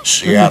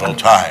 Seattle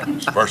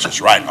Times versus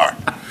Reinhardt.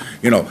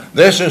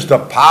 This is the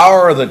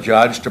power of the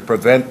judge to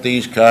prevent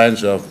these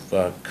kinds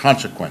of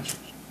consequences.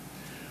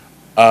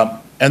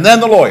 And then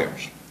the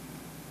lawyers.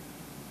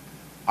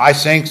 I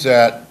think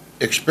that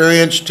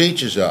experience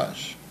teaches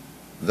us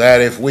that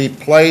if we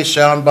play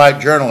soundbite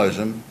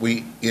journalism,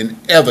 we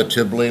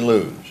inevitably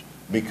lose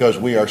because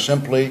we are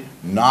simply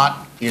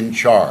not in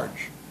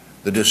charge.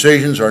 The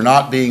decisions are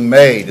not being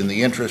made in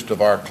the interest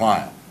of our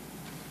client.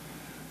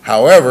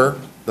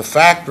 However, the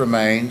fact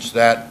remains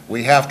that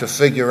we have to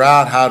figure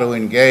out how to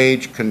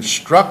engage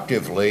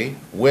constructively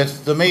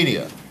with the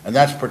media, and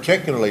that's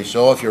particularly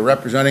so if you're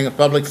representing a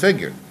public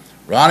figure.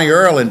 Ronnie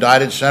Earl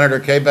indicted Senator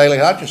Kay Bailey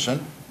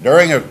Hutchison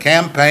during a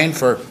campaign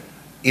for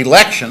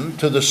election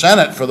to the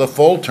Senate for the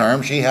full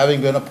term, she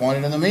having been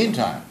appointed in the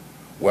meantime.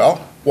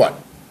 Well,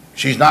 what?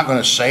 She's not going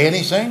to say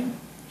anything?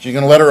 She's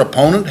going to let her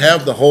opponent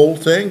have the whole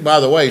thing? By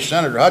the way,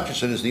 Senator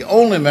Hutchison is the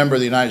only member of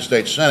the United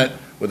States Senate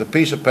with a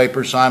piece of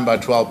paper signed by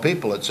 12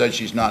 people that says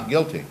she's not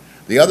guilty.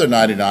 The other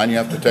 99, you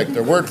have to take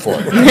their word for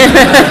it.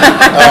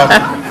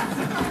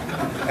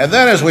 And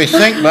then as we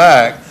think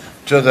back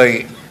to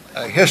the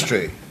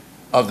history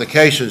of the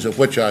cases of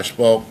which I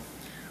spoke,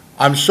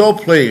 I'm so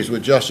pleased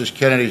with Justice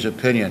Kennedy's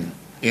opinion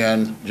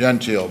in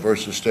Gentile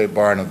versus State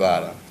Bar of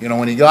Nevada.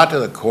 When he got to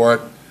the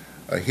court,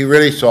 he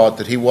really thought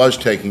that he was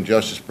taking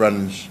Justice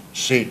Brennan's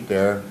seat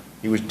there.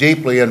 He was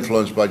deeply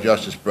influenced by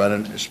Justice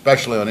Brennan,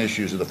 especially on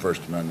issues of the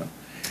First Amendment.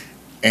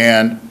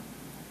 And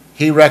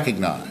he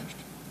recognized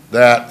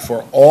that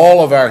for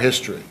all of our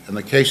history, and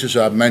the cases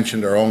I've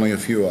mentioned are only a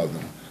few of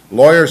them,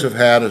 lawyers have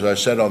had, as I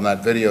said on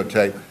that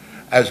videotape,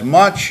 as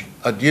much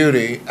a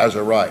duty as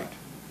a right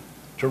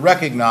to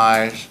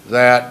recognize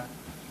that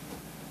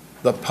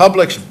The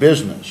public's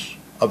business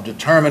of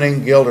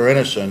determining guilt or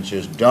innocence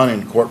is done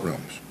in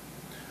courtrooms.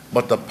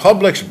 But the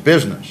public's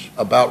business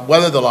about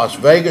whether the Las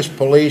Vegas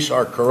police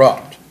are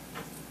corrupt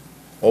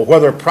or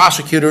whether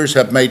prosecutors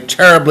have made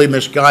terribly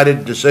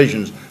misguided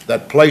decisions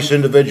that place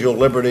individual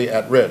liberty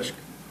at risk,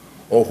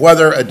 or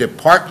whether a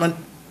department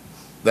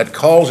that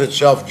calls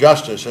itself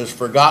justice has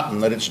forgotten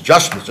that it's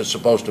justice that's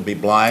supposed to be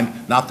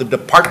blind, not the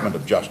Department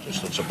of Justice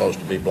that's supposed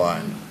to be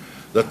blind,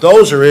 that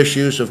those are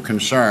issues of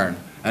concern,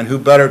 and who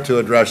better to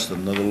address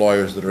them than the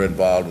lawyers that are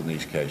involved in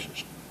these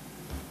cases.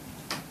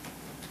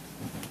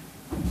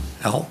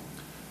 Al?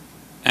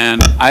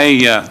 And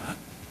I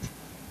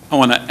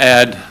want to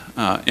add,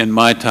 in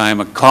my time,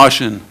 a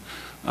caution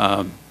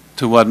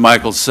to what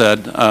Michael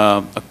said,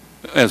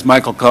 as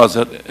Michael calls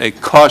it, a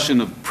caution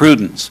of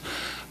prudence.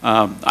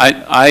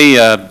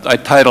 I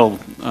titled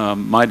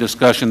my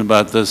discussion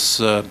about this,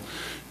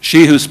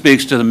 "She Who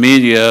Speaks to the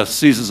Media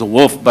Seizes a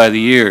Wolf by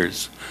the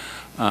Ears."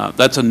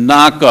 That's a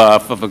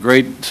knockoff of a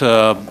great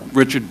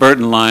Richard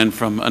Burton line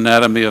from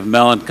Anatomy of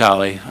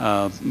Melancholy.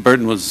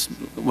 Burton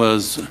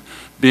was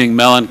being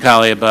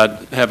melancholy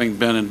about having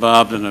been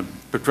involved in a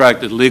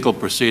protracted legal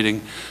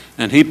proceeding,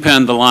 and he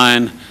penned the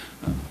line,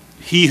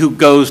 "He who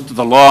goes to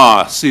the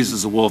law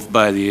seizes a wolf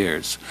by the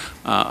ears."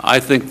 I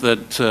think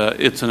that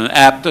it's an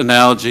apt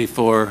analogy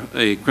for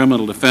a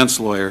criminal defense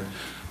lawyer.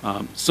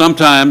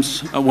 Sometimes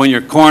when you're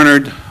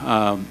cornered,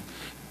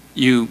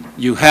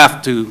 you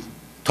have to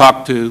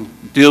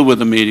deal with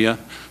the media.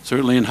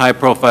 Certainly in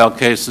high-profile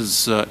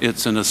cases,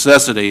 it's a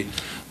necessity.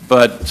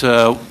 But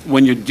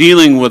when you're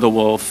dealing with a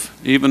wolf,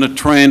 even a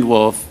trained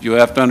wolf, you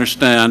have to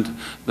understand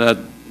that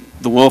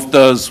the wolf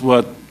does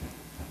what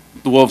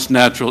the wolf's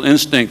natural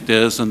instinct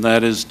is, and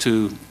that is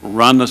to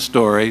run the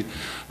story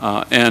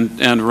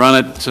and run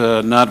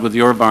it not with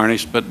your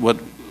varnish, but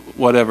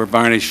whatever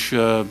varnish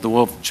the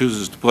wolf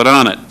chooses to put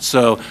on it.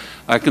 So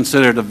I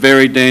consider it a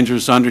very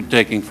dangerous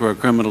undertaking for a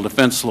criminal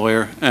defense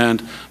lawyer,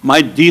 and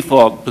my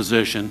default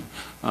position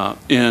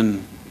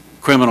in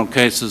criminal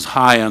cases,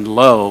 high and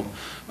low,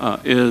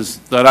 is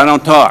that I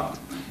don't talk.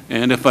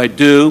 And if I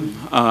do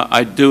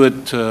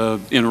it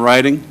in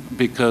writing,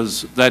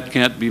 because that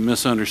can't be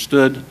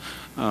misunderstood,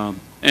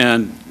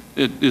 and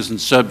it isn't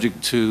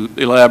subject to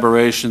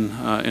elaboration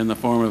in the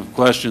form of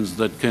questions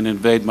that can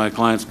invade my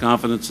client's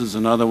confidences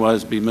and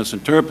otherwise be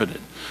misinterpreted.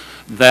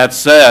 That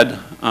said,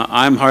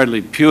 I'm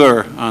hardly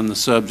pure on the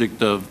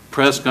subject of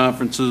press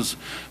conferences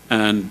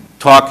and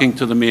talking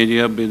to the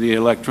media, be they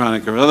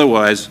electronic or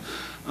otherwise,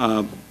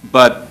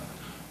 but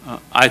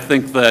I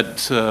think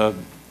that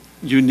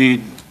you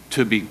need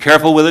to be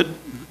careful with it,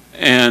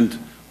 and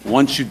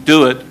once you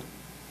do it,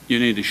 you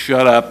need to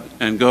shut up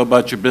and go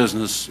about your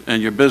business,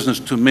 and your business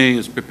to me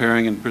is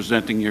preparing and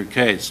presenting your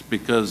case,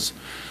 because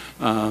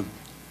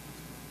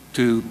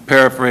to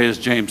paraphrase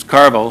James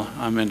Carville,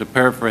 I'm into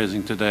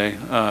paraphrasing today,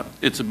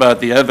 it's about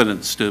the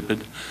evidence,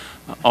 stupid.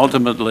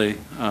 Ultimately,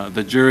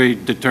 the jury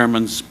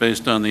determines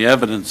based on the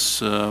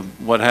evidence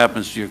what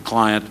happens to your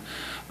client,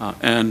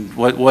 and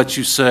what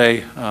you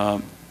say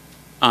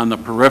on the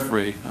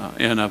periphery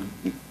in a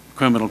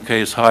criminal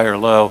case, high or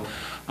low,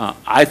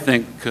 I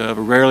think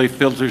rarely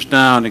filters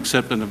down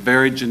except in a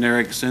very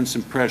generic sense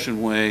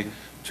impression way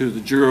to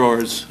the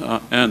jurors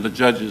and the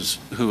judges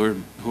who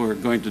are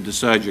going to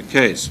decide your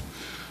case.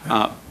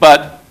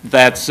 But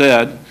that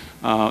said,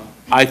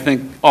 I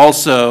think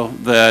also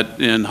that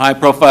in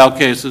high-profile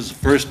cases,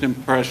 first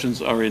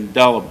impressions are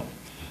indelible.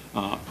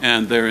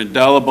 And they're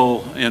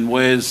indelible in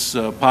ways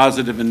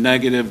positive and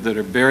negative that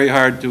are very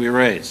hard to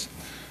erase.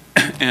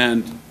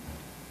 And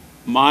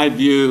my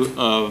view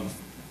of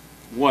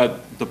what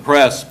the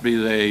press, be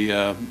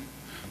they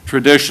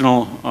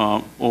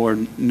traditional or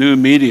new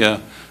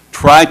media,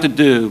 try to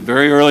do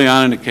very early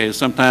on in a case,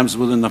 sometimes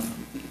within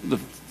the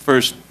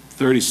first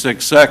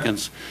 36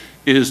 seconds,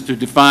 is to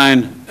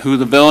define who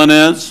the villain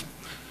is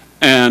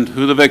and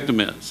who the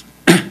victim is.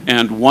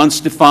 And once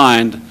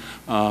defined,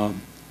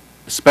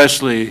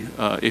 especially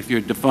if you're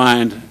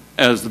defined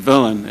as the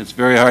villain, it's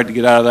very hard to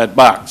get out of that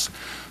box.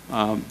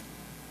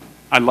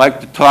 I'd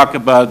like to talk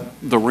about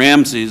the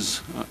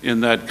Ramseys in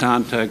that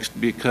context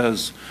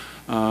because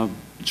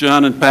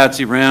John and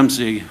Patsy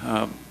Ramsey,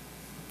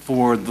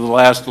 for the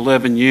last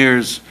 11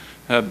 years,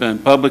 have been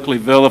publicly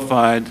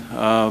vilified.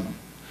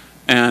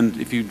 And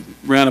if you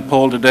ran a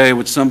poll today,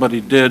 which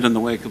somebody did in the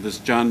wake of this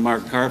John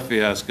Mark Carr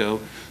fiasco,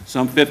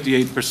 some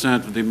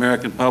 58% of the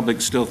American public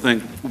still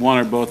think one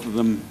or both of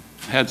them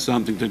had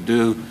something to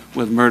do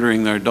with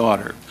murdering their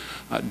daughter,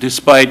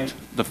 despite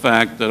the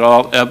fact that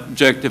all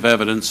objective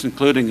evidence,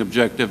 including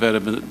objective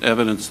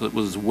evidence that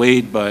was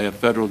weighed by a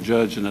federal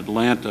judge in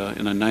Atlanta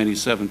in a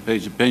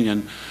 97-page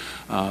opinion,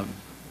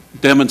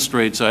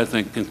 demonstrates, I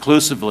think,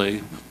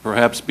 conclusively,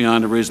 perhaps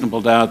beyond a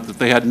reasonable doubt, that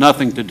they had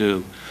nothing to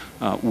do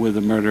with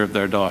the murder of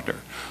their daughter.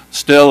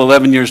 Still,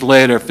 11 years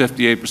later,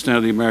 58%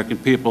 of the American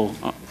people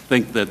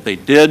think that they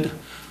did.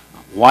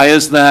 Why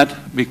is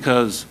that?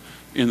 Because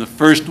in the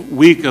first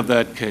week of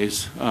that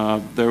case,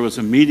 there was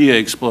a media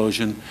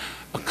explosion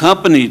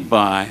accompanied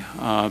by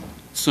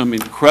some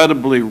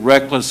incredibly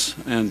reckless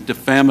and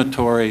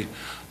defamatory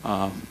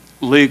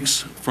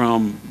leaks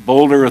from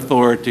Boulder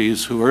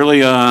authorities who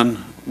early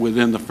on,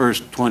 within the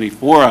first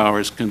 24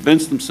 hours,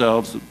 convinced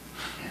themselves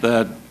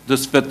that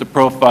this fit the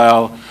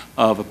profile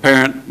of a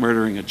parent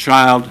murdering a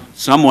child.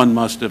 Someone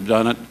must have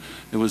done it.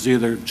 It was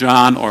either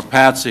John or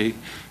Patsy,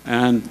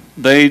 and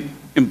they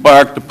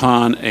embarked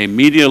upon a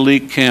media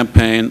leak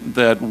campaign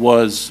that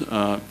was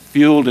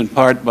fueled in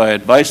part by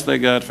advice they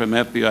got from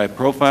FBI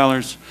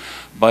profilers,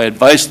 by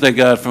advice they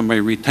got from a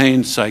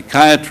retained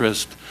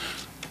psychiatrist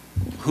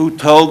who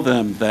told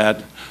them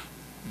that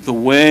the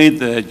way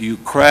that you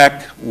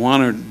crack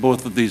one or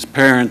both of these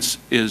parents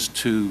is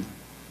to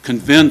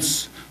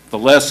convince the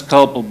less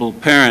culpable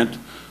parent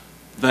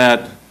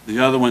that the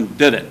other one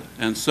did it.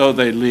 And so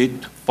they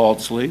leaked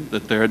falsely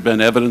that there had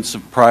been evidence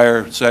of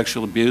prior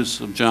sexual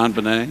abuse of John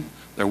Bonet.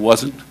 There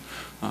wasn't.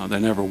 There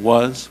never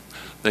was.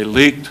 They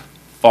leaked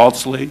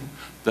falsely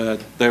that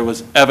there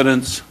was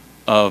evidence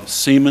of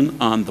semen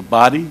on the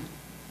body.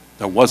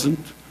 There wasn't.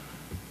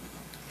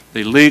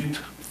 They leaked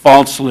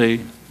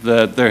falsely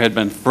that there had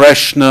been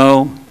fresh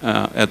snow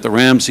at the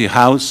Ramsey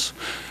house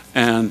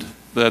and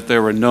that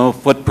there were no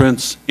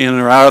footprints in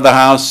or out of the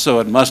house, so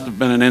it must have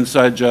been an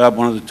inside job.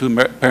 One of the two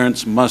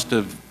parents must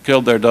have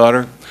killed their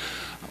daughter,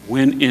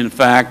 when in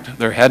fact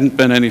there hadn't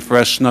been any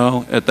fresh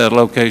snow at that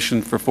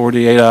location for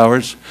 48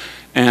 hours.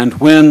 And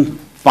when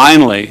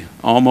finally,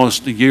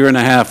 almost a year and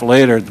a half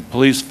later, the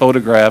police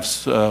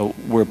photographs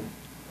were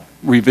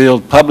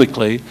revealed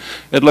publicly,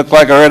 it looked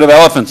like a herd of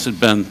elephants had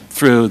been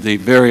through the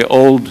very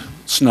old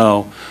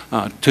snow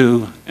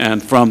to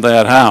and from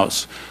that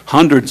house.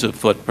 Hundreds of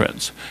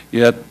footprints.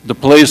 Yet the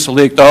police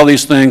leaked all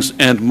these things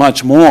and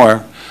much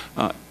more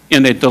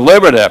in a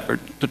deliberate effort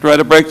to try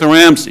to break the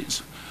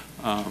Ramseys.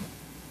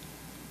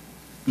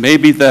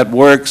 Maybe that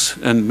works,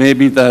 and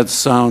maybe that's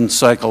sound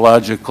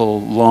psychological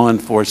law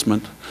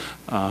enforcement.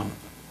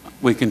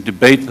 We can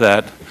debate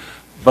that,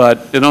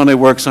 but it only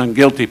works on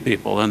guilty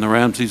people, and the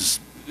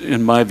Ramseys,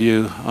 in my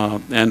view,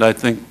 and I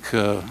think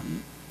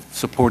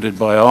supported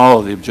by all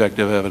of the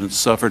objective evidence,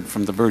 suffered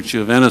from the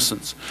virtue of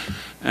innocence.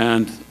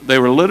 And they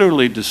were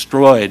literally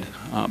destroyed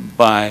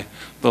by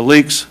the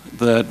leaks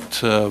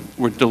that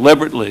were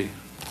deliberately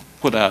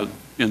put out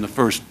in the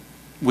first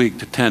week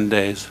to 10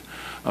 days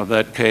of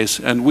that case,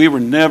 and we were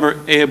never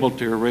able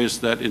to erase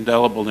that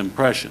indelible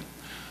impression.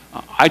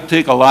 I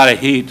take a lot of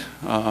heat,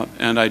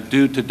 and I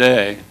do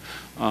today,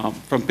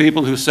 from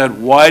people who said,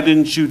 why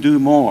didn't you do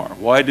more?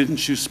 Why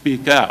didn't you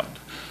speak out?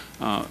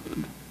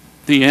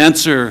 The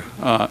answer,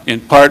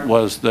 in part,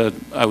 was that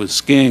I was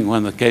skiing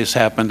when the case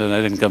happened and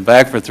I didn't come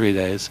back for 3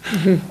 days.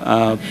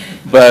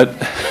 But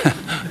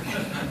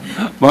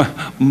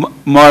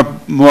more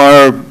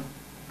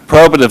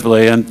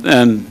probatively,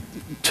 and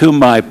to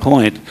my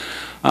point,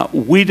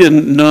 we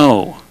didn't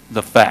know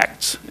the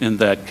facts in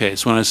that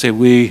case. When I say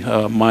we,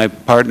 my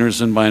partners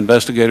and my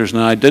investigators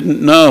and I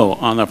didn't know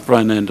on the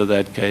front end of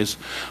that case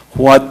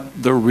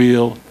what the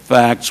real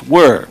facts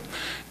were.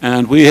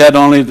 And we had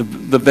only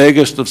the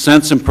vaguest of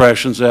sense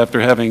impressions after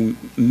having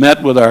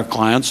met with our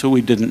clients, who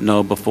we didn't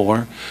know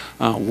before,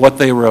 what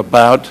they were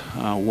about,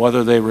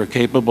 whether they were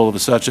capable of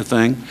such a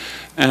thing.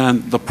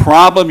 And the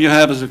problem you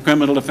have as a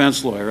criminal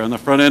defense lawyer on the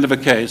front end of a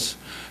case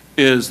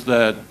is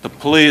that the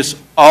police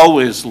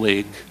always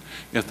leak.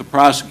 If the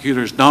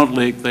prosecutors don't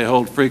leak, they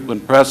hold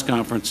frequent press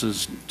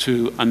conferences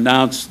to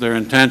announce their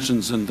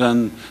intentions and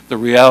then the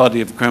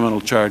reality of criminal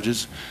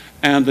charges.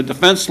 And the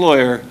defense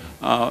lawyer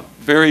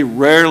very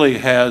rarely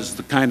has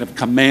the kind of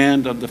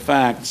command of the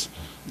facts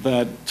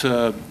that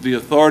the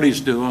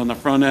authorities do on the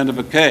front end of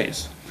a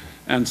case.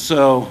 And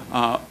so,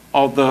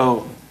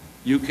 although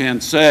you can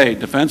say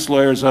defense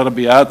lawyers ought to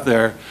be out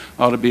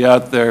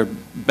there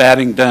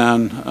batting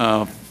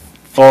down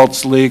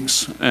false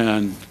leaks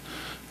and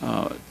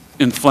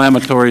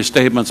inflammatory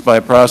statements by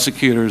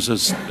prosecutors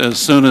as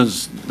soon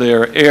as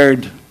they're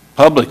aired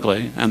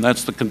publicly, and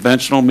that's the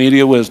conventional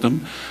media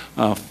wisdom,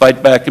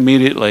 fight back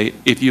immediately.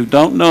 If you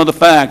don't know the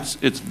facts,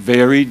 it's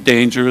very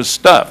dangerous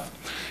stuff.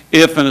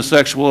 If in a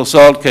sexual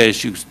assault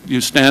case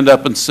you stand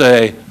up and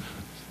say,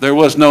 there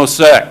was no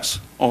sex,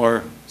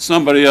 or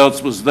somebody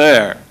else was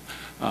there,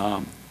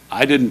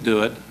 I didn't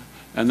do it,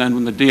 and then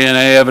when the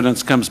DNA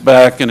evidence comes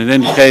back and it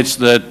indicates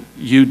that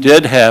you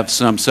did have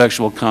some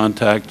sexual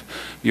contact,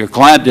 your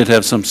client did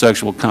have some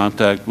sexual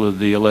contact with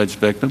the alleged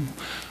victim,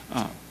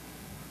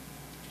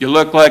 you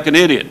look like an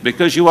idiot,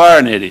 because you are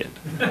an idiot.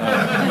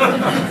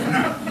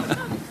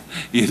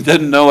 You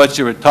didn't know what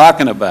you were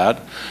talking about,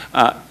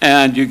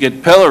 and you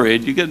get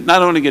pilloried. You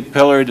not only get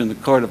pilloried in the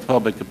court of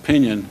public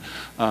opinion,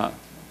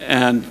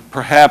 and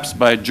perhaps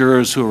by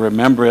jurors who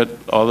remember it,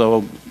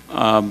 although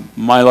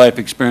my life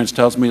experience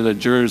tells me that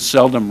jurors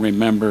seldom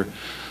remember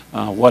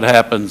what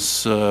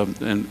happens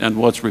and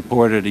what's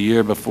reported a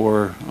year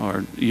before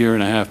or a year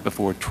and a half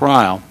before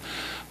trial.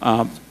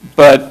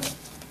 But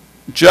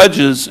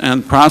judges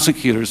and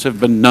prosecutors have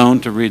been known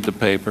to read the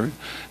paper,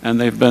 and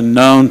they've been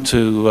known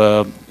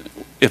to,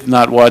 if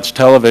not watch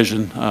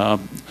television,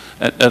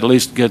 at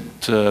least get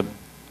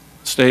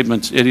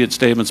statements, idiot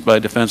statements by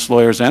defense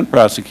lawyers and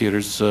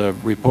prosecutors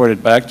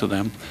reported back to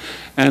them,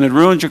 and it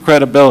ruins your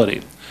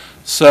credibility.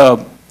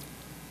 So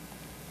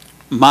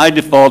my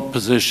default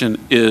position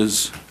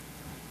is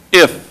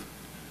if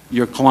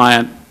your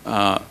client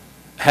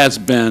has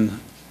been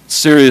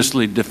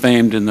seriously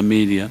defamed in the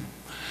media,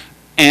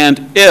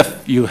 and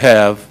if you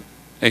have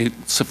a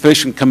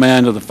sufficient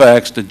command of the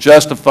facts to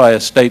justify a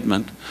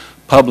statement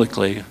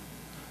publicly,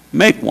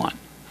 make one.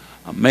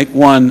 Make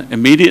one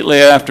immediately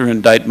after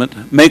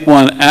indictment. Make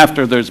one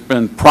after there's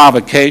been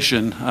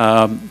provocation,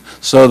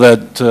 so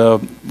that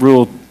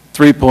Rule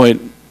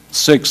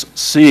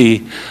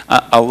 3.6c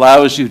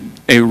allows you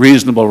a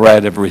reasonable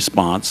right of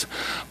response.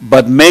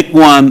 But make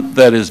one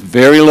that is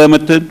very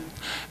limited.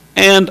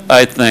 And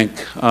I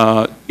think,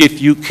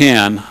 if you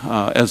can,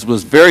 as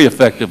was very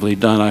effectively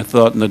done, I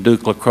thought, in the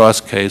Duke Lacrosse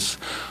case,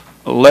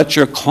 let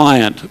your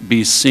client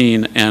be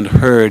seen and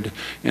heard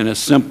in a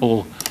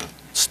simple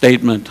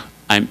statement,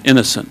 "I'm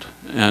innocent,"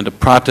 and a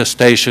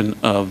protestation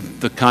of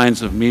the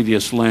kinds of media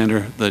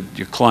slander that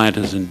your client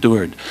has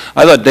endured.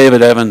 I thought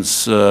David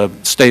Evans'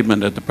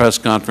 statement at the press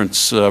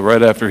conference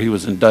right after he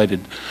was indicted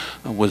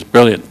was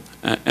brilliant,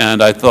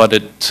 and I thought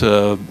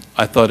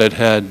it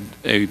had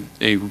a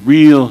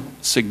real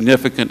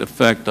significant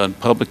effect on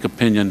public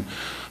opinion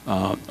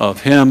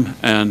of him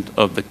and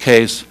of the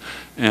case.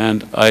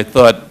 And I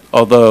thought,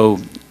 although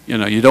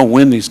you don't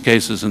win these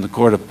cases in the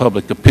court of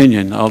public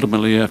opinion,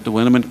 ultimately you have to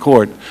win them in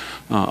court,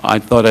 I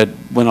thought it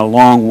went a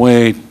long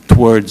way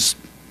towards,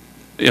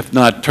 if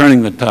not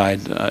turning the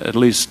tide, at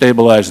least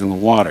stabilizing the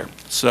water.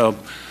 So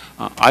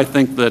I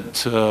think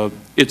that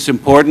it's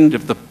important,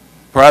 if the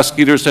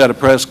prosecutors had a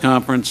press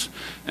conference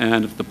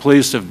and if the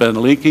police have been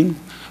leaking,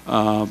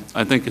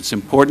 I think it's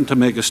important to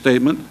make a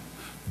statement,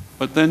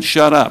 but then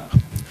shut up.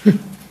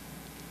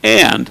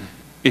 And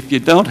if you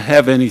don't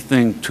have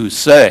anything to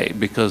say,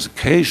 because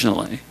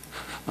occasionally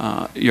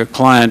your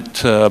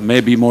client may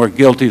be more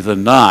guilty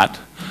than not,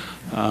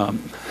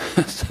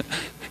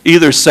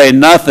 either say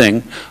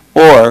nothing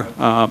or,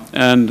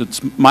 and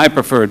it's my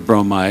preferred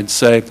bromide,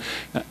 say,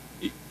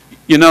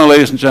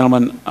 ladies and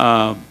gentlemen,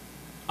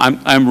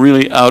 I'm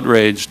really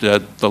outraged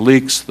at the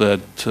leaks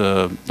that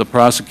the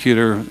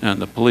prosecutor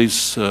and the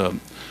police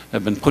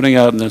have been putting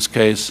out in this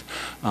case.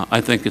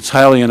 I think it's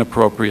highly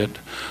inappropriate.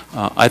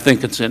 I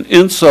think it's an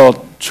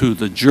insult to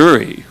the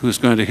jury who's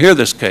going to hear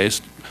this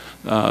case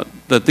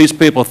that these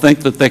people think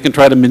that they can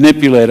try to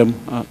manipulate them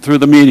through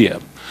the media.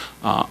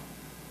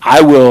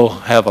 I will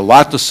have a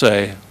lot to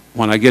say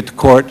when I get to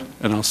court,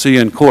 and I'll see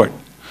you in court.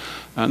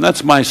 And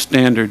that's my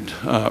standard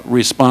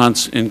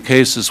response in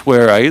cases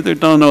where I either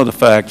don't know the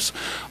facts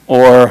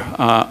or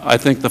I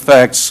think the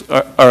facts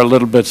are a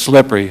little bit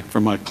slippery for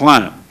my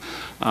client.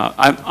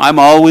 I'm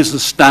always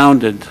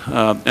astounded,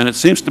 and it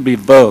seems to be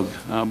vogue.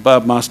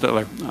 Bob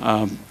Mosteller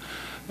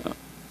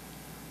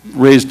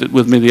raised it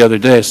with me the other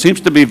day. It seems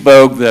to be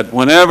vogue that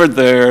whenever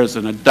there's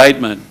an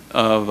indictment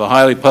of a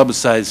highly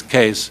publicized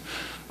case,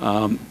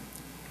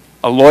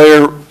 a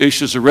lawyer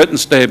issues a written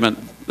statement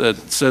that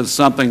says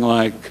something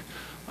like,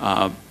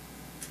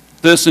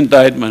 this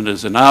indictment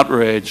is an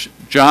outrage.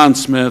 John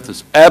Smith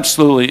is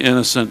absolutely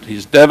innocent.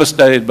 He's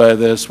devastated by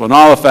this. When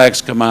all the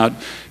facts come out,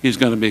 he's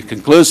going to be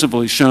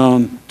conclusively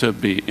shown to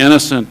be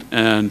innocent,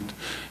 and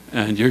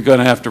you're going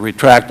to have to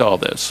retract all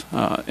this.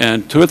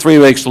 And 2 or 3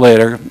 weeks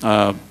later,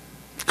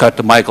 cut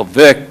to Michael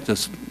Vick,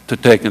 just to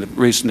take a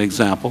recent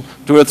example,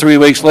 2 or 3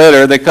 weeks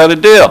later, they cut a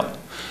deal.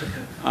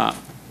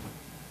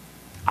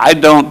 I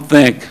don't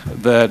think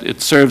that it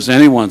serves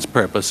anyone's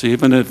purpose,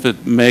 even if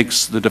it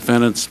makes the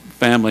defendant's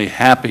family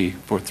happy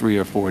for 3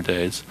 or 4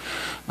 days,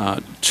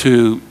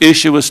 to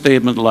issue a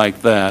statement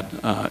like that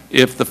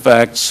if the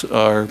facts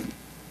are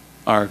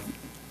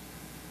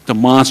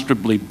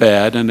demonstrably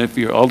bad, and if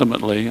you're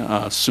ultimately,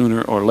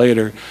 sooner or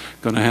later,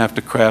 going to have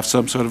to craft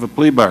some sort of a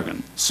plea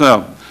bargain.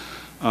 So,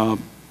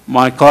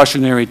 my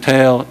cautionary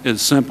tale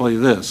is simply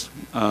this.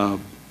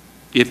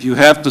 If you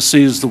have to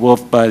seize the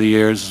wolf by the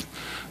ears,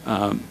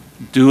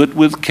 do it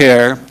with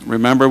care.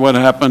 Remember what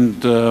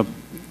happened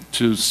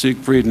to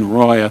Siegfried and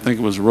Roy. I think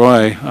it was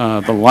Roy,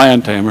 the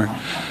lion tamer.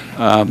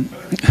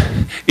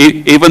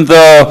 Even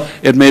though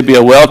it may be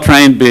a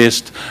well-trained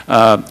beast,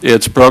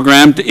 it's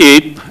programmed to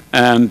eat,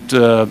 and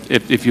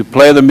if you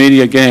play the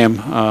media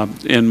game,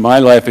 in my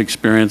life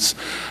experience,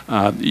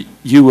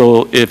 you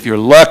will, if you're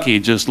lucky,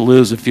 just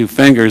lose a few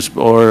fingers,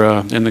 or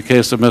in the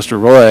case of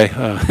Mr. Roy,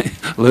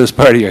 lose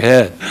part of your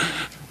head.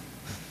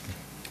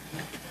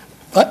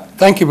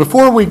 Thank you.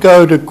 Before we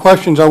go to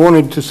questions, I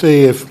wanted to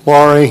see if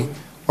Laurie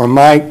or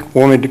Mike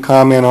wanted to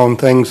comment on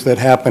things that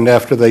happened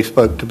after they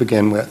spoke to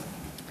begin with.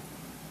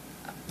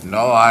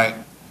 No, I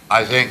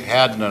think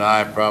Haddon and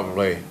I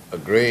probably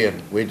agree,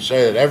 and we'd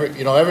say that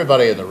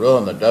everybody in the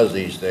room that does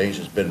these things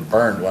has been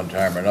burned one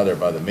time or another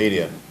by the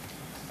media.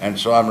 And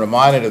so I'm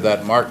reminded of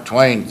that Mark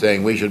Twain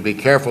thing. We should be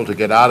careful to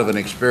get out of an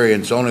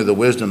experience only the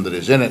wisdom that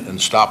is in it and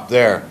stop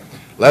there,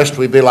 lest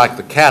we be like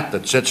the cat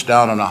that sits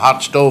down on a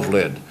hot stove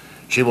lid.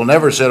 She will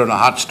never sit on a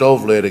hot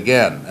stove lid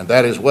again, and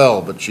that is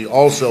well, but she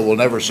also will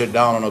never sit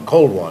down on a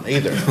cold one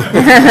either.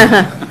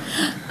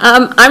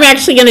 I'm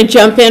actually going to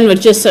jump in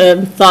with just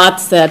some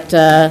thoughts that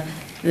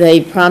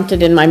they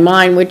prompted in my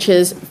mind, which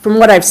is from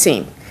what I've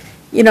seen.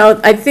 You know,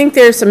 I think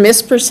there's a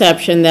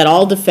misperception that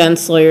all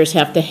defense lawyers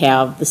have to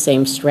have the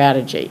same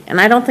strategy,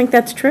 and I don't think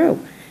that's true,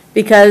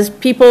 because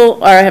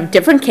people have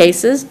different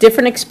cases,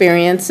 different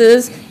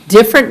experiences,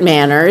 different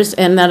manners,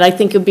 and that I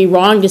think it would be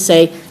wrong to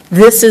say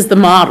this is the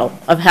model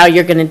of how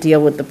you're going to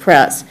deal with the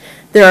press.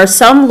 There are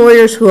some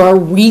lawyers who are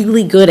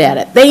really good at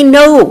it. They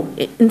know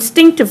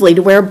instinctively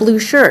to wear a blue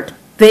shirt.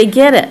 They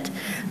get it.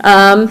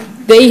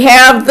 They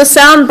have the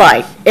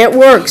soundbite. It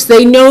works.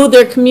 They know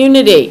their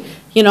community.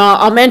 You know,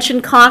 I'll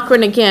mention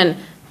Cochran again.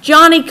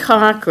 Johnny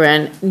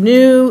Cochran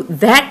knew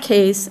that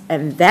case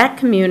and that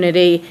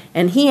community,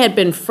 and he had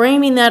been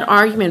framing that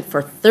argument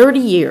for 30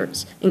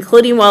 years,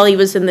 including while he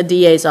was in the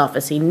DA's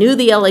office. He knew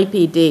the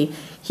LAPD.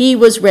 He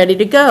was ready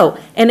to go,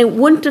 and it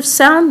wouldn't have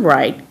sounded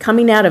right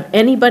coming out of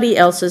anybody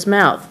else's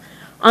mouth.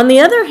 On the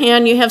other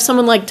hand, you have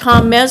someone like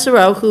Tom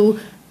Mesereau, who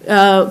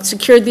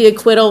secured the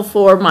acquittal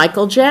for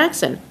Michael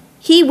Jackson.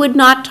 He would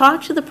not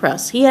talk to the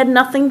press. He had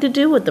nothing to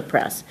do with the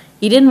press.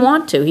 He didn't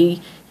want to.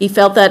 He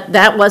felt that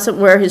that wasn't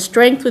where his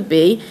strength would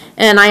be,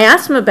 and I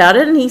asked him about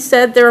it, and he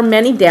said there are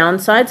many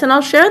downsides, and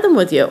I'll share them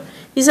with you.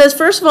 He says,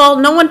 first of all,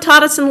 no one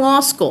taught us in law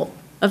school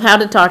of how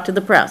to talk to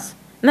the press,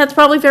 and that's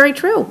probably very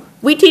true.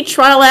 We teach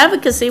trial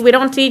advocacy. We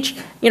don't teach,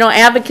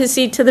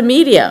 advocacy to the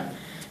media.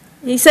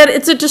 He said,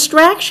 it's a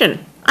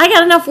distraction. I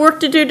got enough work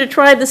to do to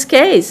try this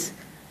case.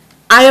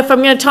 If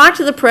I'm going to talk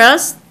to the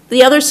press,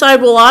 the other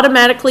side will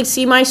automatically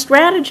see my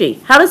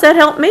strategy. How does that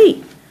help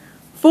me?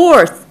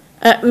 Fourth,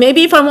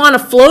 maybe if I want to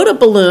float a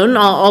balloon,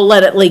 I'll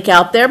let it leak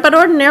out there, but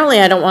ordinarily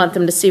I don't want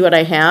them to see what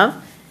I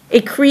have.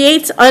 It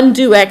creates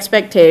undue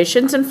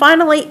expectations, and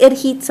finally, it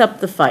heats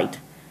up the fight.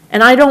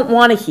 And I don't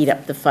want to heat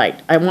up the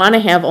fight. I want to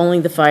have only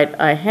the fight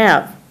I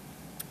have.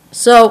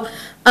 So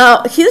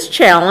his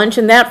challenge,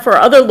 and that for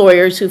other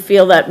lawyers who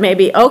feel that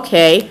maybe,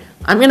 okay,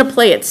 I'm going to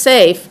play it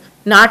safe,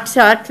 not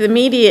talk to the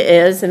media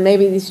is, and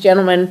maybe these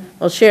gentlemen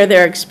will share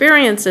their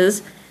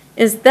experiences,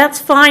 is that's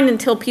fine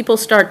until people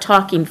start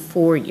talking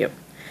for you,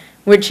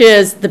 which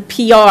is the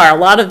PR. A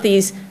lot of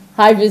these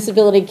high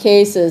visibility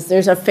cases,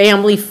 there's a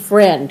family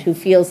friend who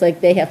feels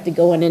like they have to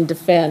go in and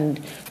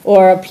defend,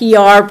 or a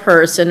PR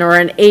person, or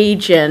an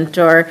agent,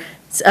 or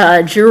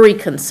a jury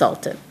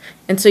consultant.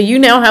 And so you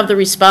now have the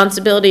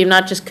responsibility of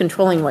not just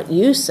controlling what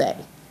you say,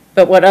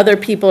 but what other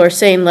people are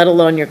saying, let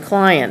alone your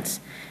clients.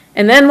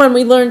 And then when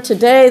we learned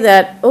today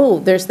that,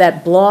 there's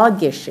that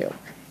blog issue.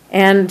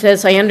 And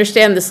as I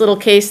understand this little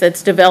case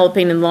that's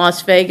developing in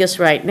Las Vegas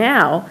right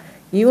now,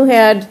 you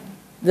had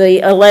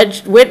the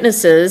alleged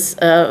witnesses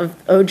of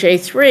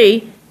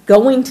OJ3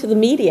 going to the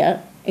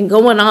media and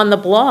going on the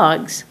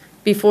blogs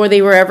before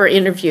they were ever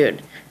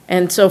interviewed.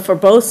 And so for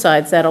both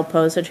sides, that'll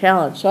pose a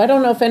challenge. So I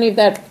don't know if any of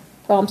that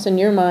prompts in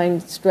your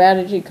mind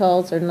strategy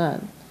calls or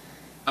not.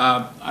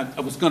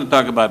 I was going to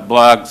talk about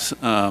blogs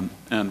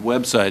and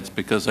websites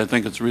because I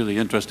think it's a really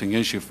interesting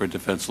issue for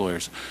defense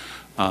lawyers.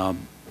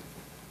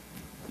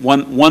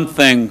 One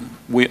thing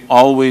we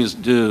always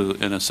do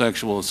in a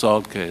sexual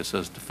assault case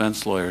as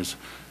defense lawyers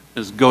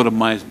is go to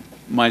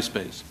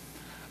MySpace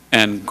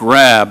and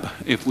grab,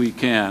 if we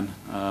can,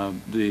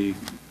 the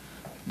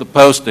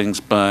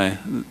postings by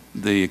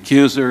the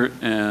accuser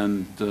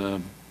and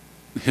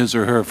his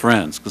or her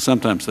friends, because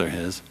sometimes they're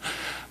his,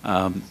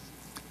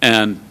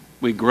 and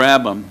we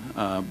grab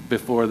them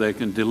before they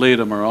can delete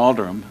them or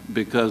alter them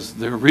because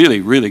they're really,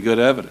 really good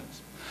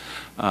evidence.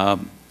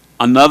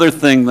 Another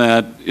thing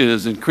that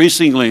is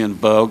increasingly in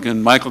vogue,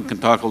 and Michael can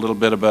talk a little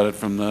bit about it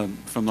from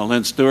the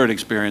Lynn Stewart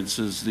experience,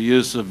 is the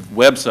use of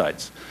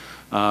websites.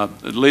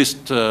 At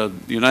least the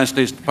United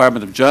States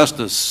Department of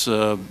Justice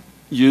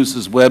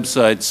uses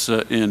websites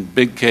in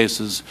big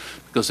cases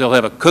because they'll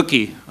have a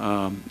cookie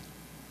on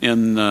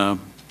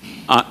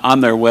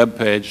their web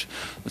page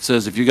that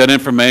says if you got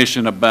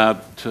information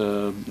about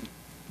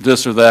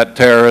this or that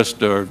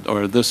terrorist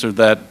or this or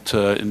that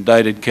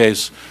indicted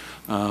case,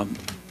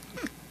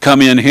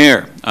 come in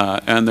here.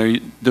 And they're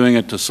doing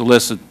it to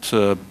solicit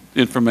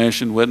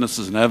information,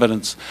 witnesses, and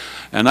evidence.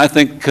 And I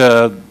think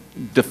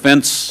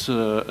defense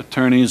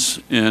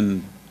attorneys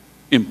in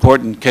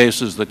important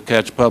cases that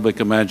catch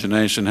public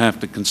imagination have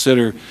to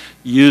consider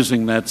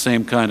using that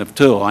same kind of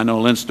tool. I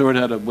know Lynn Stewart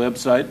had a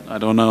website. I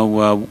don't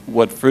know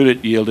what fruit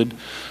it yielded.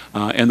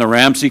 In the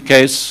Ramsey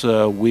case,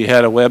 we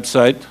had a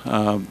website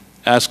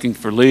asking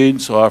for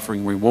leads,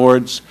 offering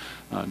rewards,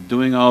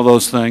 doing all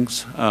those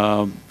things.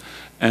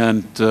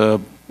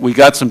 And we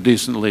got some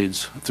decent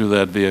leads through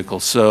that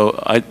vehicle.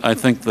 So I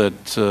think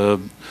that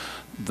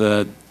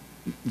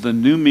the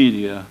new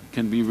media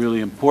can be really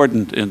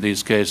important in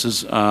these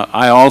cases.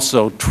 I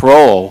also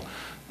troll.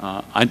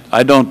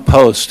 I don't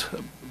post,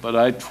 but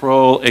I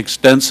troll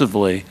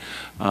extensively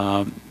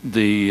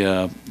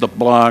the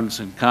blogs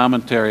and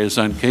commentaries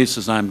on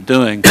cases I'm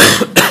doing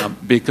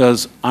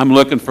because I'm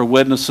looking for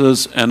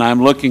witnesses and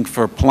I'm looking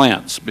for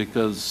plants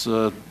because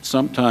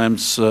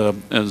sometimes,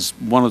 as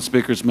one of the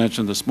speakers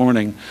mentioned this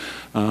morning,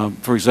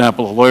 for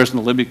example, the lawyers in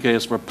the Libby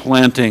case were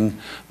planting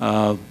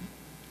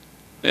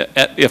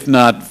if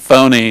not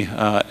phony,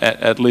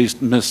 at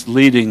least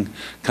misleading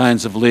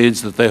kinds of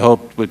leads that they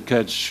hoped would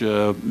catch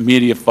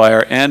media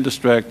fire and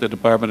distract the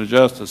Department of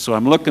Justice. So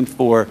I'm looking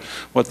for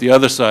what the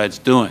other side's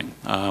doing,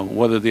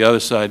 whether the other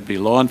side be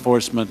law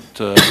enforcement,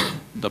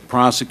 the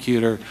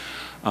prosecutor,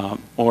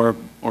 or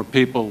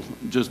people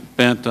just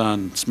bent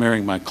on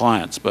smearing my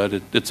clients.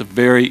 But it's a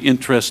very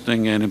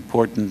interesting and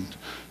important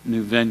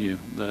new venue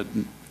that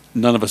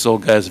none of us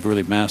old guys have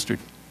really mastered.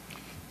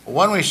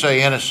 When we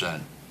say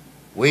innocent,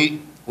 we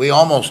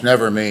almost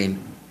never mean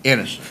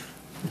innocent,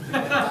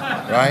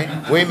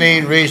 right? We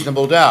mean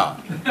reasonable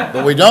doubt,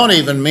 but we don't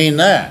even mean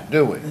that,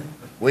 do we?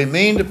 We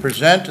mean to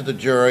present to the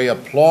jury a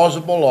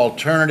plausible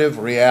alternative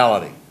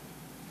reality.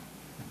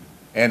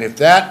 And if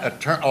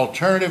that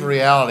alternative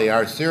reality,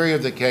 our theory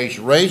of the case,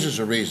 raises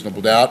a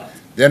reasonable doubt,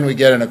 then we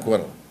get an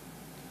acquittal.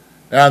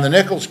 Now, in the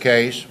Nichols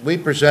case, we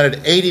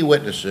presented 80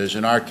 witnesses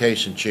in our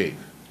case in chief.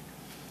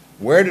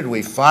 Where did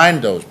we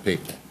find those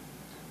people?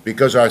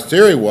 Because our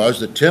theory was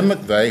that Tim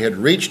McVeigh had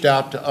reached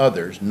out to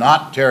others,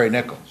 not Terry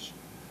Nichols,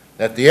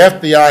 that the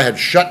FBI had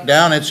shut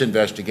down its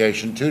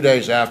investigation 2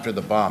 days after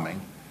the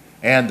bombing,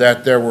 and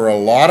that there were a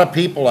lot of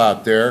people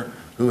out there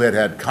who had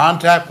had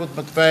contact with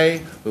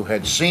McVeigh, who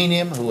had seen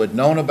him, who had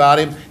known about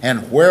him,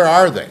 and where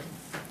are they?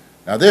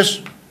 Now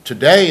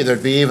today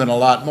there'd be even a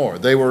lot more.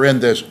 They were in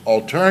this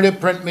alternative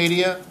print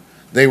media,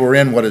 they were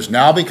in what has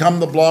now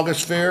become the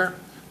blogosphere,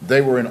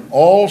 they were in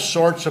all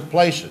sorts of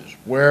places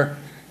where,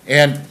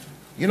 and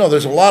you know,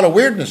 there's a lot of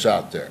weirdness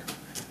out there.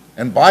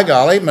 And by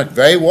golly,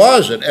 McVeigh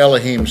was at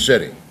Elohim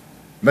City.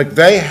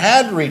 McVeigh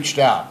had reached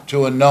out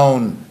to a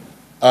known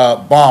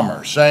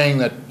bomber saying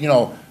that, you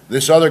know,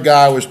 this other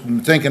guy was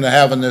thinking of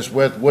having this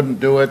with, wouldn't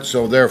do it,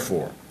 so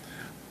therefore.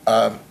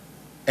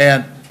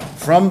 And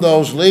from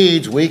those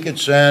leads, we could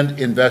send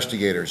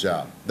investigators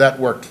out. That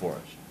worked for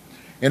us.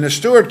 In the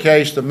Stewart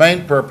case, the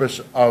main purpose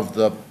of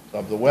the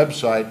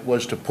website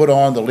was to put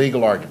on the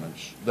legal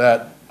arguments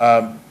that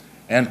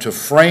and to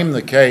frame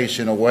the case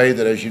in a way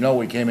that, as you know,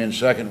 we came in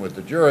second with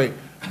the jury,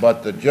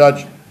 but the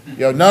judge,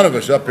 you know, none of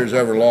us up here's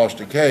ever lost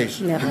a case.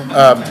 No.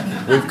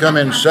 We've come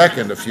in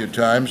second a few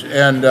times,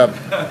 and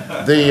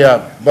but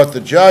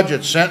the judge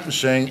at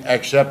sentencing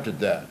accepted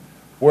that.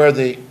 Where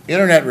the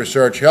internet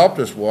research helped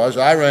us was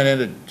I ran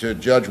into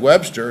Judge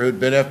Webster, who'd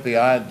been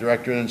FBI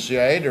director and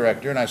CIA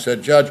director, and I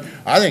said, Judge,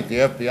 I think the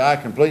FBI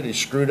completely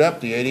screwed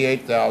up the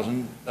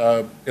 88,000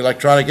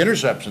 electronic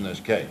intercepts in this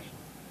case.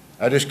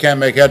 I just can't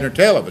make head nor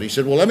tail of it. He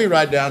said, well, let me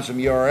write down some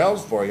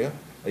URLs for you.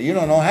 You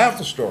don't know half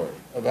the story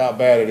of how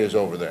bad it is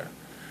over there.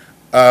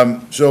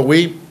 So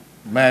we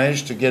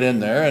managed to get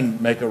in there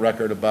and make a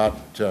record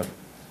about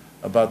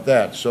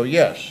that. So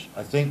yes,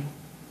 I think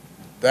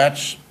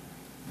that's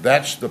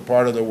the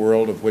part of the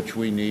world of which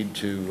we need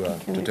to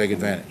take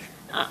advantage.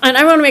 And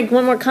I want to make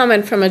one more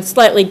comment from a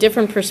slightly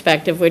different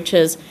perspective, which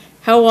is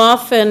how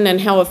often and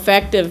how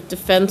effective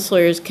defense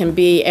lawyers can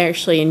be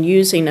actually in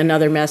using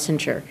another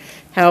messenger.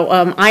 How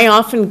I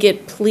often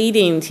get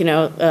pleadings, you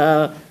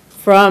know,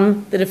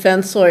 from the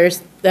defense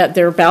lawyers that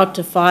they're about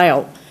to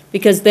file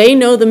because they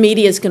know the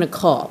media is going to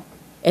call.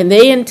 And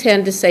they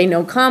intend to say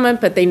no comment,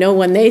 but they know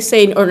when they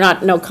say, or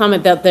not no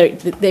comment, that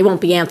they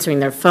won't be answering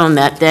their phone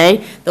that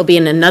day. They'll be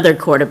in another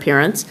court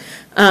appearance.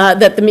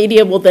 That the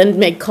media will then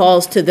make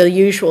calls to the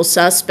usual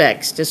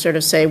suspects to sort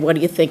of say, what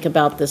do you think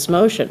about this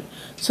motion?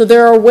 So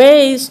there are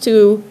ways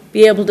to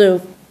be able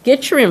to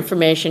get your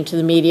information to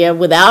the media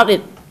without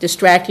it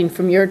distracting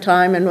from your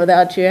time and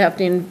without you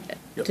having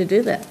to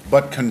do that.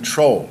 But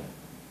control.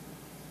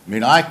 I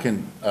mean, I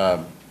can,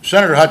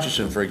 Senator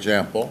Hutchison, for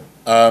example,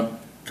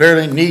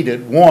 clearly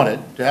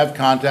wanted to have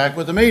contact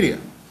with the media.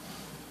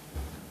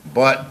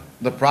 But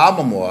the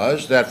problem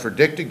was that for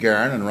Dick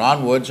DeGuerin and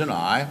Ron Woods and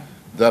I,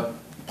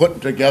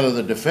 putting together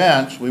the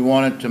defense, we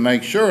wanted to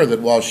make sure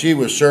that while she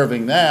was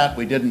serving that,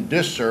 we didn't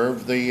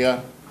disserve the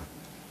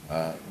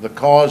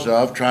cause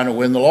of trying to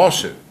win the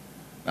lawsuit.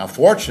 Now,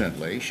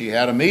 fortunately, she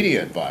had a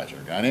media advisor,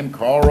 a guy named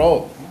Carl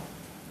Rowe,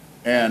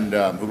 and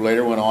who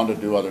later went on to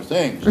do other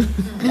things.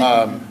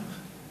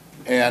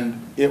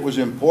 And it was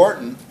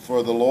important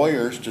for the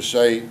lawyers to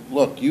say,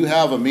 look, you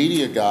have a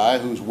media guy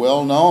who's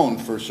well known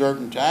for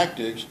certain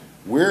tactics.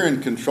 We're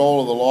in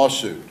control of the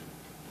lawsuit.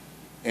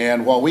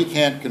 And while we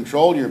can't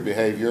control your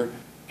behavior,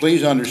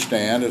 please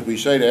understand, as we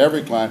say to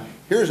every client,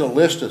 here's a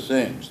list of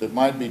things that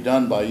might be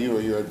done by you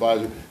or your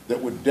advisor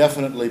that would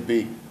definitely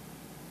be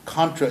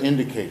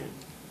contraindicated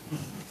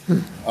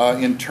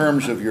in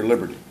terms of your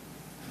liberty.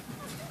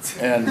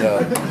 And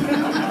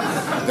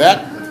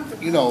that,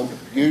 you know,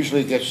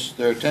 usually gets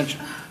their attention.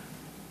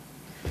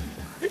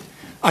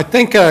 I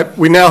think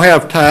we now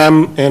have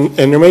time, and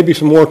there may be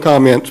some more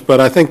comments, but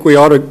I think we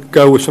ought to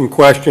go with some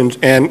questions,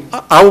 and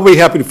I will be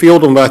happy to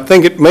field them, but I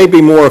think it may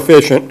be more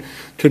efficient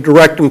to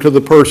direct them to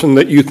the person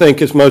that you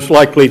think is most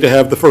likely to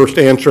have the first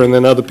answer, and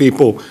then other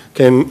people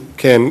can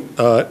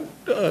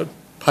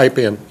pipe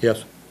in.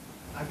 Yes?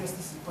 I guess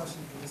this is a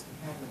question for Mr.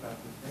 Patton about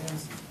the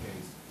Ramsey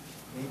case.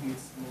 Maybe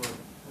it's more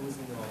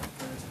posing an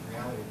alternative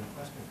reality than a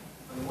question.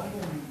 On the one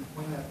hand, you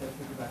point out that I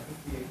think about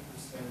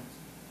 58%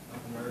 of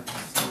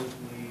Americans still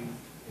believe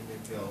in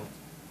their guilt.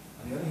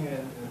 On the other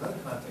hand, in another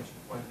context,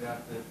 you pointed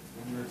out that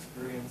in your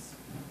experience,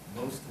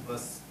 most of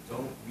us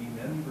don't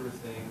remember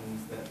things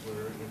that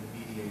were in the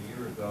media a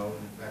year ago.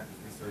 And in fact,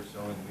 there's research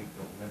showing we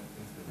don't remember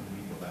things that were in the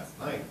media last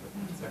night, but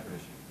it's a separate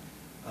issue.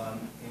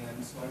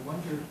 And so I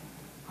wonder,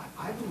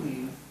 I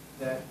believe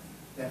that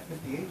that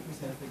 58%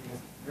 figure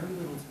has very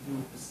little to do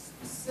with the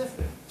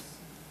specifics,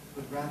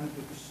 but rather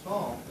the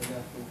gestalt, and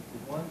that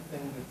the one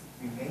thing that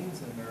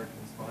remains in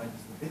Americans' minds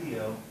is the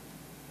video,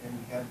 and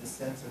we have the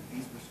sense of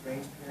these were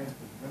strange parents,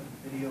 but remember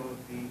the video of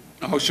the...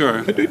 Oh,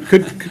 sure.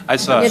 I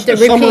saw You have it.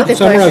 to repeat the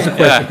Summarize the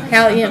question. question.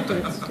 Hal, you have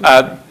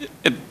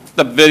to.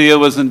 The video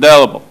was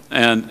indelible,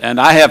 and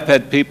I have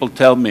had people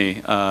tell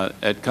me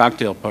at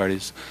cocktail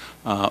parties,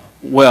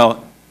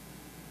 well,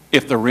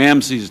 if the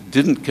Ramseys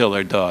didn't kill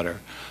their daughter,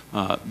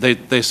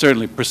 they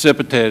certainly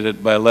precipitated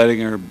it by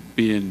letting her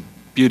be in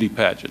beauty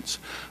pageants.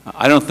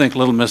 I don't think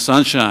Little Miss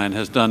Sunshine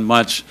has done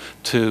much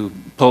to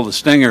pull the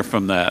stinger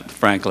from that,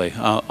 frankly,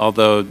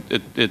 although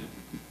it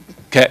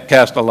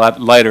cast a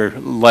lot lighter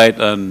light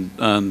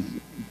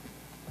on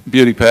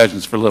beauty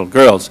pageants for little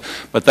girls.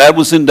 But that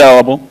was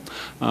indelible.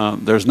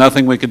 There's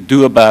nothing we could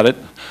do about it.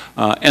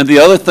 And the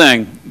other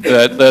thing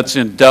that's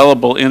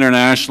indelible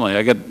internationally,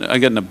 I get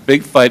in a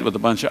big fight with a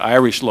bunch of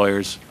Irish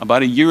lawyers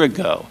about a year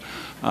ago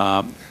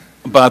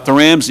about the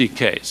Ramsey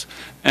case.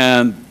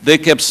 And they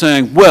kept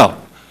saying, well,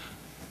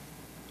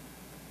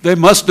 they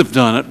must have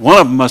done it. One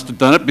of them must have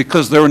done it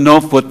because there were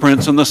no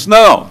footprints in the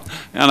snow.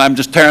 And I'm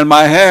just tearing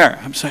my hair.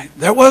 I'm saying,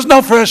 there was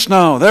no fresh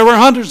snow. There were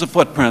hundreds of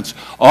footprints.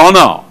 Oh,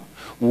 no.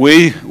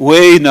 We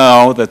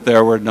know that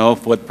there were no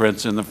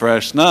footprints in the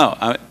fresh snow.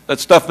 That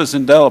stuff is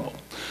indelible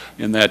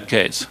in that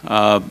case.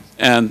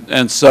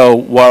 And so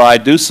while I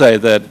do say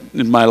that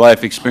in my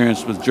life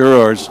experience with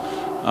jurors,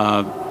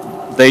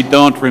 they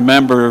don't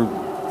remember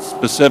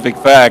specific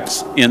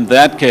facts, in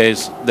that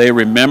case, they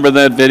remember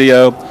that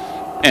video,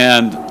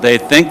 and they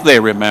think they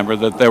remember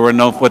that there were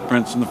no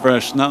footprints in the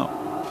fresh snow.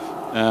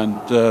 And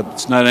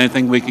it's not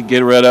anything we could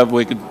get rid of.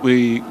 We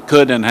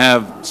could and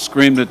have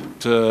screamed it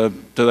to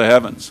the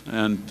heavens,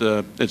 and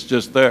it's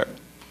just there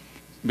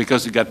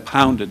because it got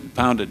pounded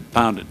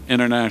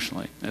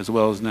internationally as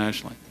well as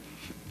nationally.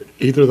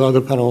 Either of the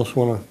other panelists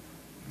want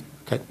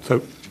to? Okay,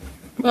 so.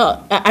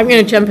 Well, I'm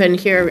going to jump in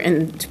here,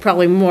 and it's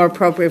probably more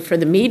appropriate for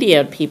the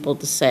media people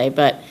to say,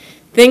 but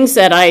things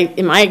that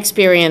in my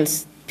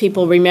experience,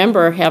 people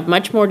remember have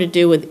much more to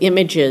do with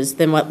images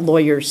than what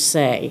lawyers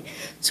say.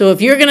 So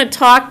if you're going to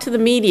talk to the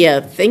media,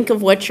 think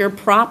of what your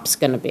prop's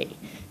going to be,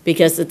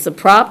 because it's a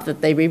prop that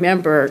they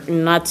remember,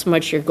 not so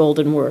much your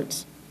golden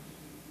words.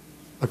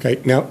 Okay,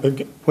 now,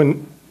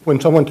 when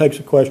someone takes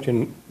a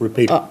question,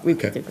 repeat it. Oh,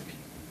 repeat Okay. it.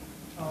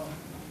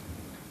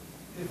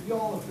 If you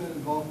all have been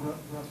involved in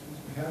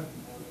Mr. Hatton,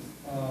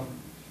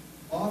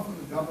 often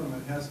the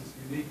government has this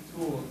unique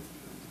tool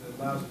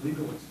that allows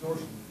legal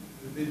extortion.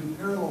 They do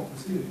parallel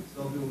proceedings.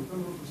 They'll do a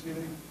criminal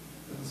proceeding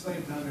at the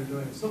same time they're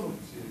doing a civil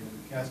proceeding, and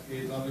it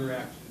cascades other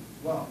actions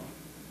as well.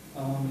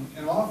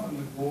 And often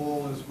the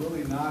goal is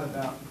really not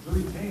about the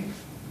jury taint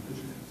that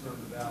you're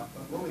concerned about,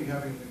 but really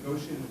having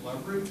negotiated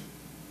leverage.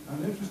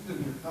 I'm interested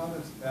in your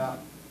comments about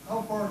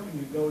how far can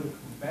you go to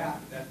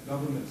combat that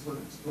government sort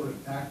of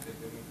extortive tactic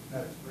that we've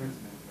had experience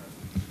in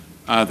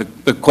that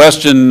direction? The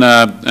question,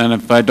 and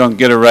if I don't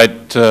get it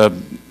right,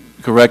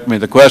 correct me,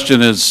 the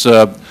question is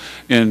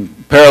in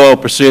parallel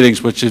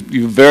proceedings, which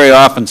you very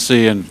often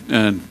see in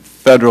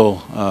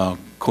federal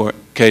court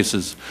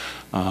cases,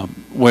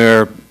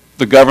 where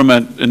the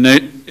government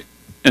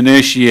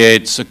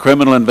initiates a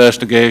criminal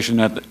investigation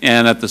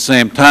and at the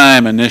same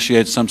time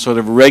initiates some sort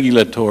of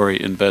regulatory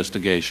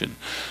investigation.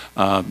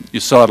 You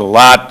saw it a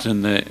lot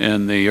in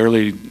the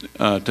early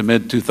to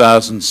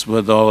mid-2000s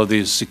with all of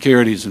these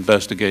securities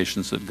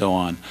investigations that go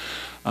on.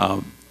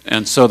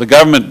 And so the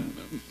government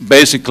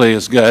basically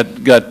has got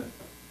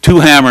two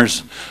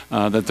hammers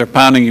that they're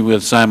pounding you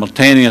with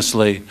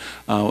simultaneously,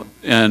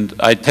 and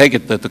I take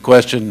it that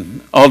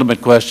the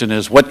ultimate question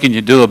is, what can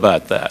you do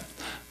about that?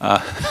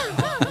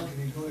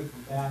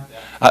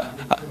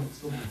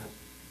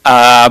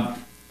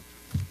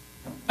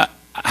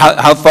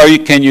 How far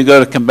can you go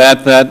to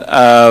combat that?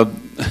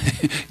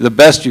 The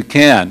best you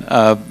can.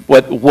 I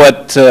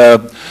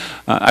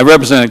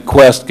represented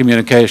Quest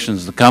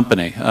Communications, the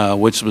company,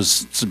 which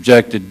was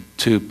subjected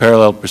to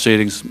parallel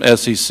proceedings,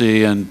 SEC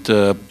and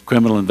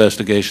criminal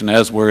investigation,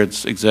 as were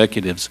its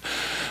executives.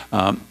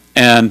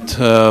 And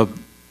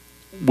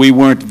we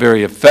weren't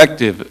very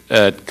effective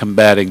at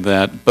combating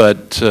that,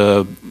 but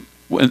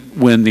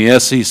when the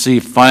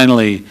SEC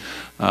finally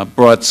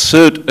brought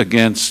suit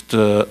against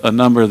a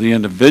number of the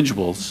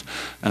individuals,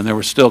 and there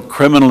were still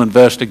criminal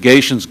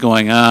investigations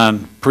going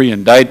on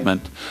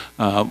pre-indictment.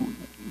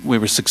 We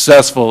were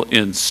successful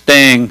in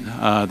staying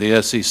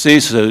the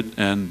SEC suit,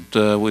 and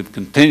we've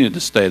continued to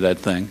stay that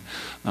thing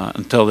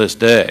until this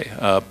day.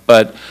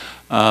 But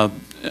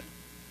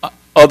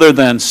other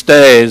than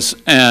stays,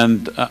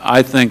 and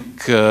I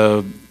think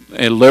a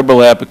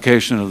liberal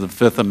application of the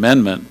Fifth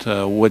Amendment,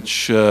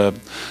 which a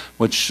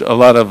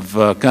lot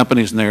of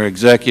companies and their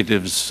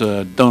executives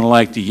don't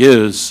like to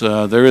use,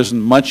 there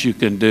isn't much you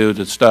can do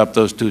to stop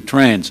those two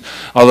trains.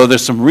 Although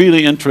there's some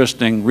really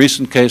interesting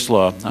recent case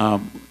law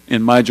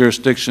in my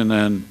jurisdiction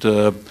and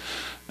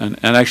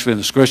actually in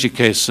the Scrutiny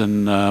case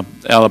in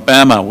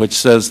Alabama, which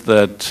says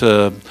that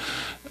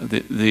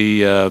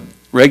the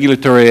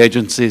regulatory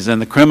agencies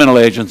and the criminal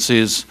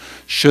agencies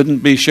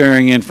shouldn't be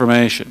sharing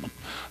information.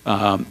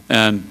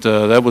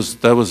 That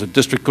was a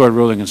district court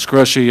ruling in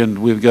Scrutiny, and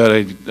we've got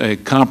a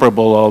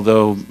comparable,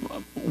 although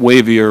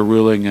wavier,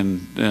 ruling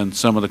in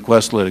some of the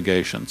Quest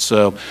litigation.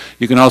 So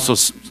you can also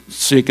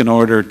seek an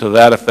order to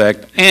that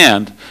effect,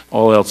 and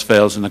all else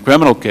fails in the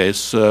criminal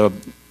case,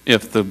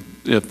 if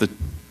the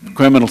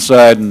criminal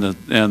side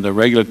and the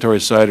regulatory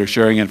side are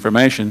sharing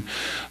information,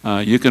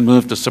 you can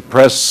move to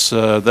suppress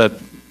that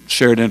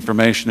shared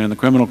information in the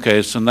criminal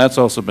case, and that's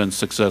also been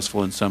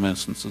successful in some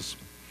instances.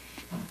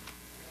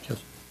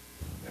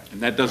 And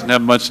that doesn't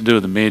have much to do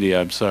with the media,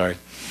 I'm sorry.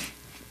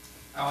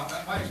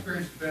 My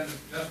experience has been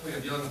the best way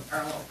of dealing with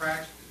parallel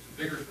tracks is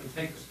the vigorous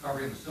intake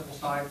discovery on the civil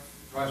side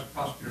drives the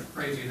prosecutors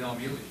crazy, and they'll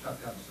immediately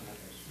shut down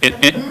the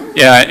civil case.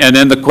 Yeah, and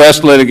in the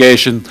Quest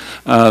litigation,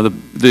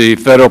 the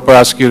federal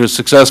prosecutors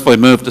successfully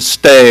moved to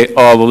stay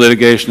all the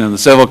litigation in the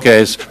civil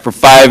case for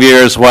 5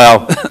 years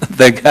while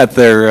they got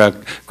their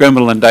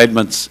criminal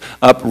indictments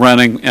up,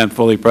 running, and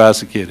fully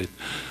prosecuted.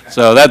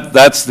 So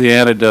that's the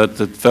antidote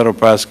that federal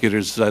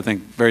prosecutors, I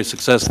think, very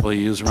successfully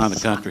use around the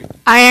country.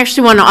 I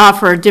actually want to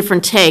offer a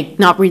different take,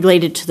 not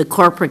related to the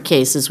corporate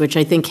cases, which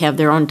I think have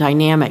their own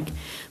dynamic.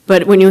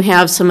 But when you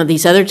have some of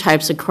these other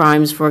types of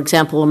crimes, for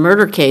example, a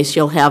murder case,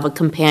 you'll have a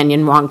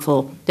companion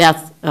wrongful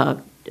death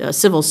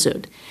civil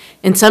suit.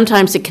 And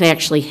sometimes it can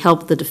actually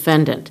help the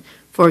defendant.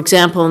 For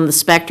example, in the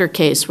Specter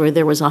case where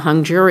there was a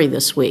hung jury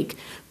this week,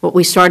 what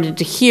we started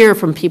to hear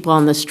from people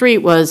on the street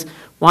was,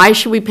 why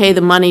should we pay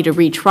the money to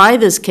retry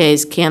this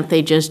case? Can't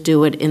they just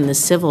do it in the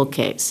civil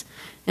case?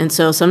 And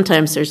so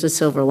sometimes there's a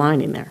silver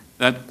lining there.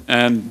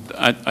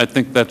 I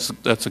think that's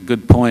a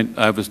good point.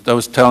 I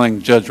was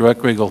telling Judge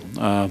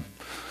Reckriegel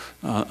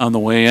on the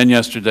way in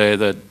yesterday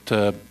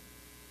that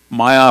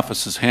my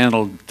office has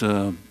handled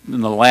in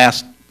the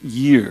last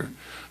year,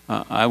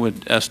 I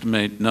would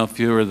estimate no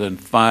fewer than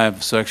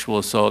 5 sexual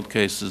assault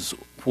cases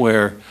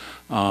where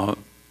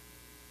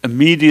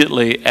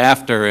immediately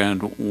after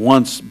and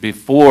once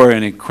before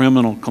any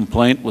criminal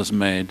complaint was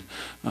made,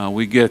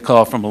 we get a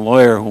call from a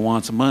lawyer who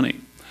wants money.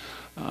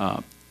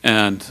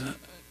 And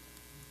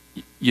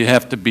you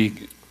have to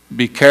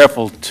be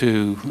careful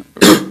to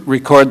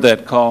record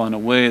that call in a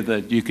way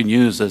that you can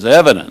use as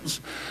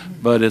evidence.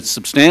 But it's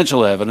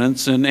substantial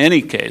evidence in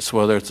any case,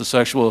 whether it's a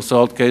sexual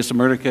assault case, a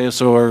murder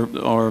case,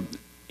 or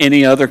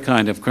any other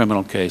kind of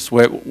criminal case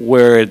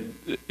where it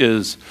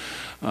is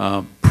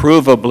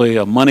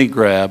provably a money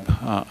grab.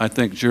 I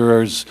think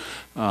jurors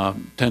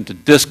tend to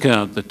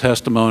discount the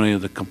testimony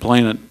of the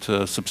complainant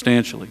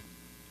substantially.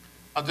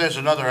 There's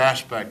another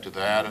aspect to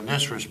that, and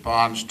this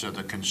responds to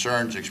the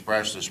concerns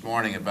expressed this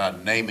morning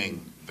about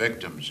naming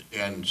victims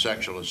in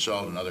sexual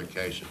assault and other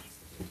cases.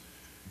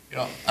 You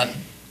know,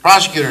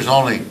 prosecutors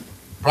only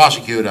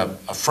prosecute a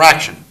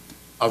fraction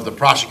of the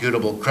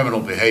prosecutable criminal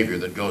behavior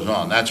that goes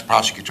on. That's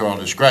prosecutorial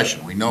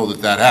discretion. We know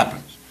that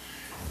happens.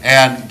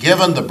 And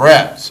given the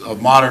breadth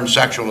of modern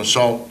sexual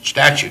assault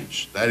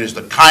statutes, that is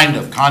the kind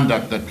of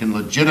conduct that can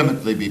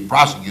legitimately be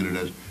prosecuted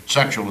as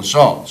sexual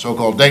assault,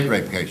 so-called date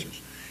rape cases,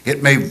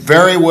 it may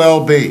very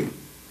well be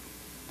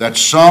that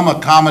some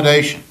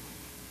accommodation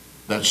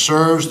that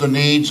serves the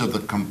needs of the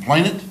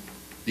complainant,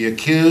 the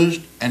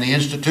accused, and the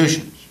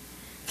institutions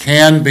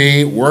can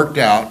be worked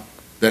out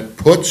that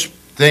puts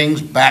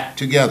things back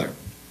together.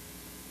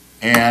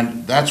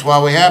 And that's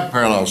why we have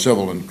parallel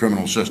civil and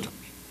criminal systems.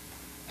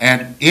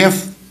 And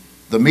if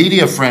the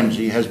media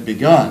frenzy has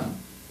begun,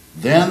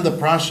 then the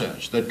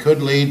process that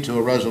could lead to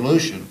a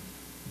resolution,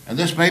 and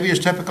this maybe is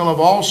typical of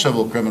all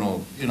civil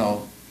criminal,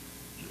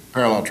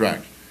 parallel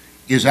tracks,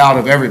 is out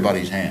of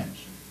everybody's hands.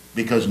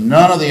 Because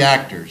none of the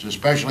actors,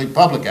 especially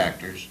public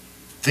actors,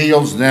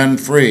 feels then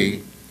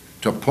free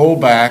to pull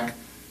back,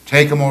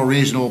 take a more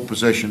reasonable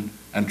position,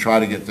 and try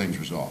to get things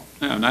resolved.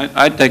 Yeah, and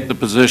I take the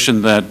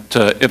position that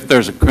if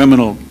there's a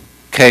criminal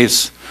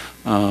case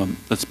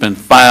that's been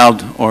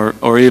filed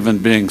or even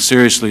being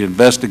seriously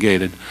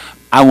investigated,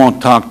 I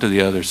won't talk to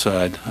the other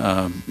side,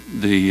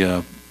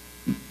 the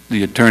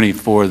attorney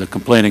for the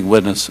complaining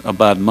witness,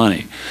 about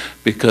money,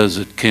 because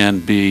it can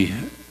be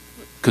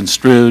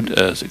construed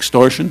as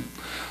extortion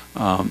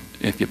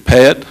if you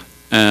pay it,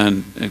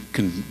 and it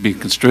can be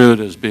construed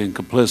as being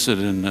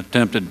complicit in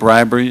attempted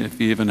bribery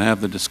if you even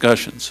have the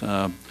discussions.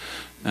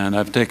 And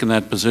I've taken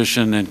that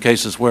position in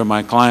cases where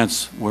my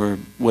clients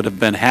would have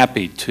been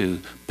happy to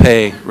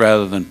pay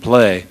rather than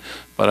play,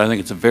 but I think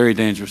it's a very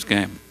dangerous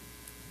game.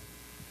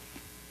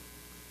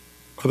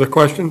 Other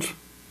questions?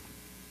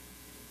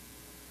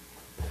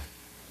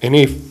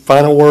 Any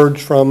final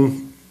words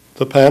from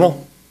the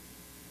panel?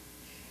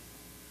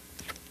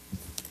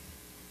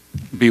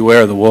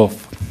 Beware the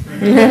wolf.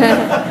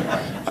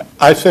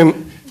 I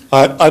assume,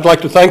 I'd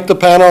like to thank the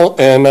panel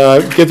and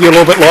give you a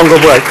little bit longer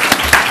break.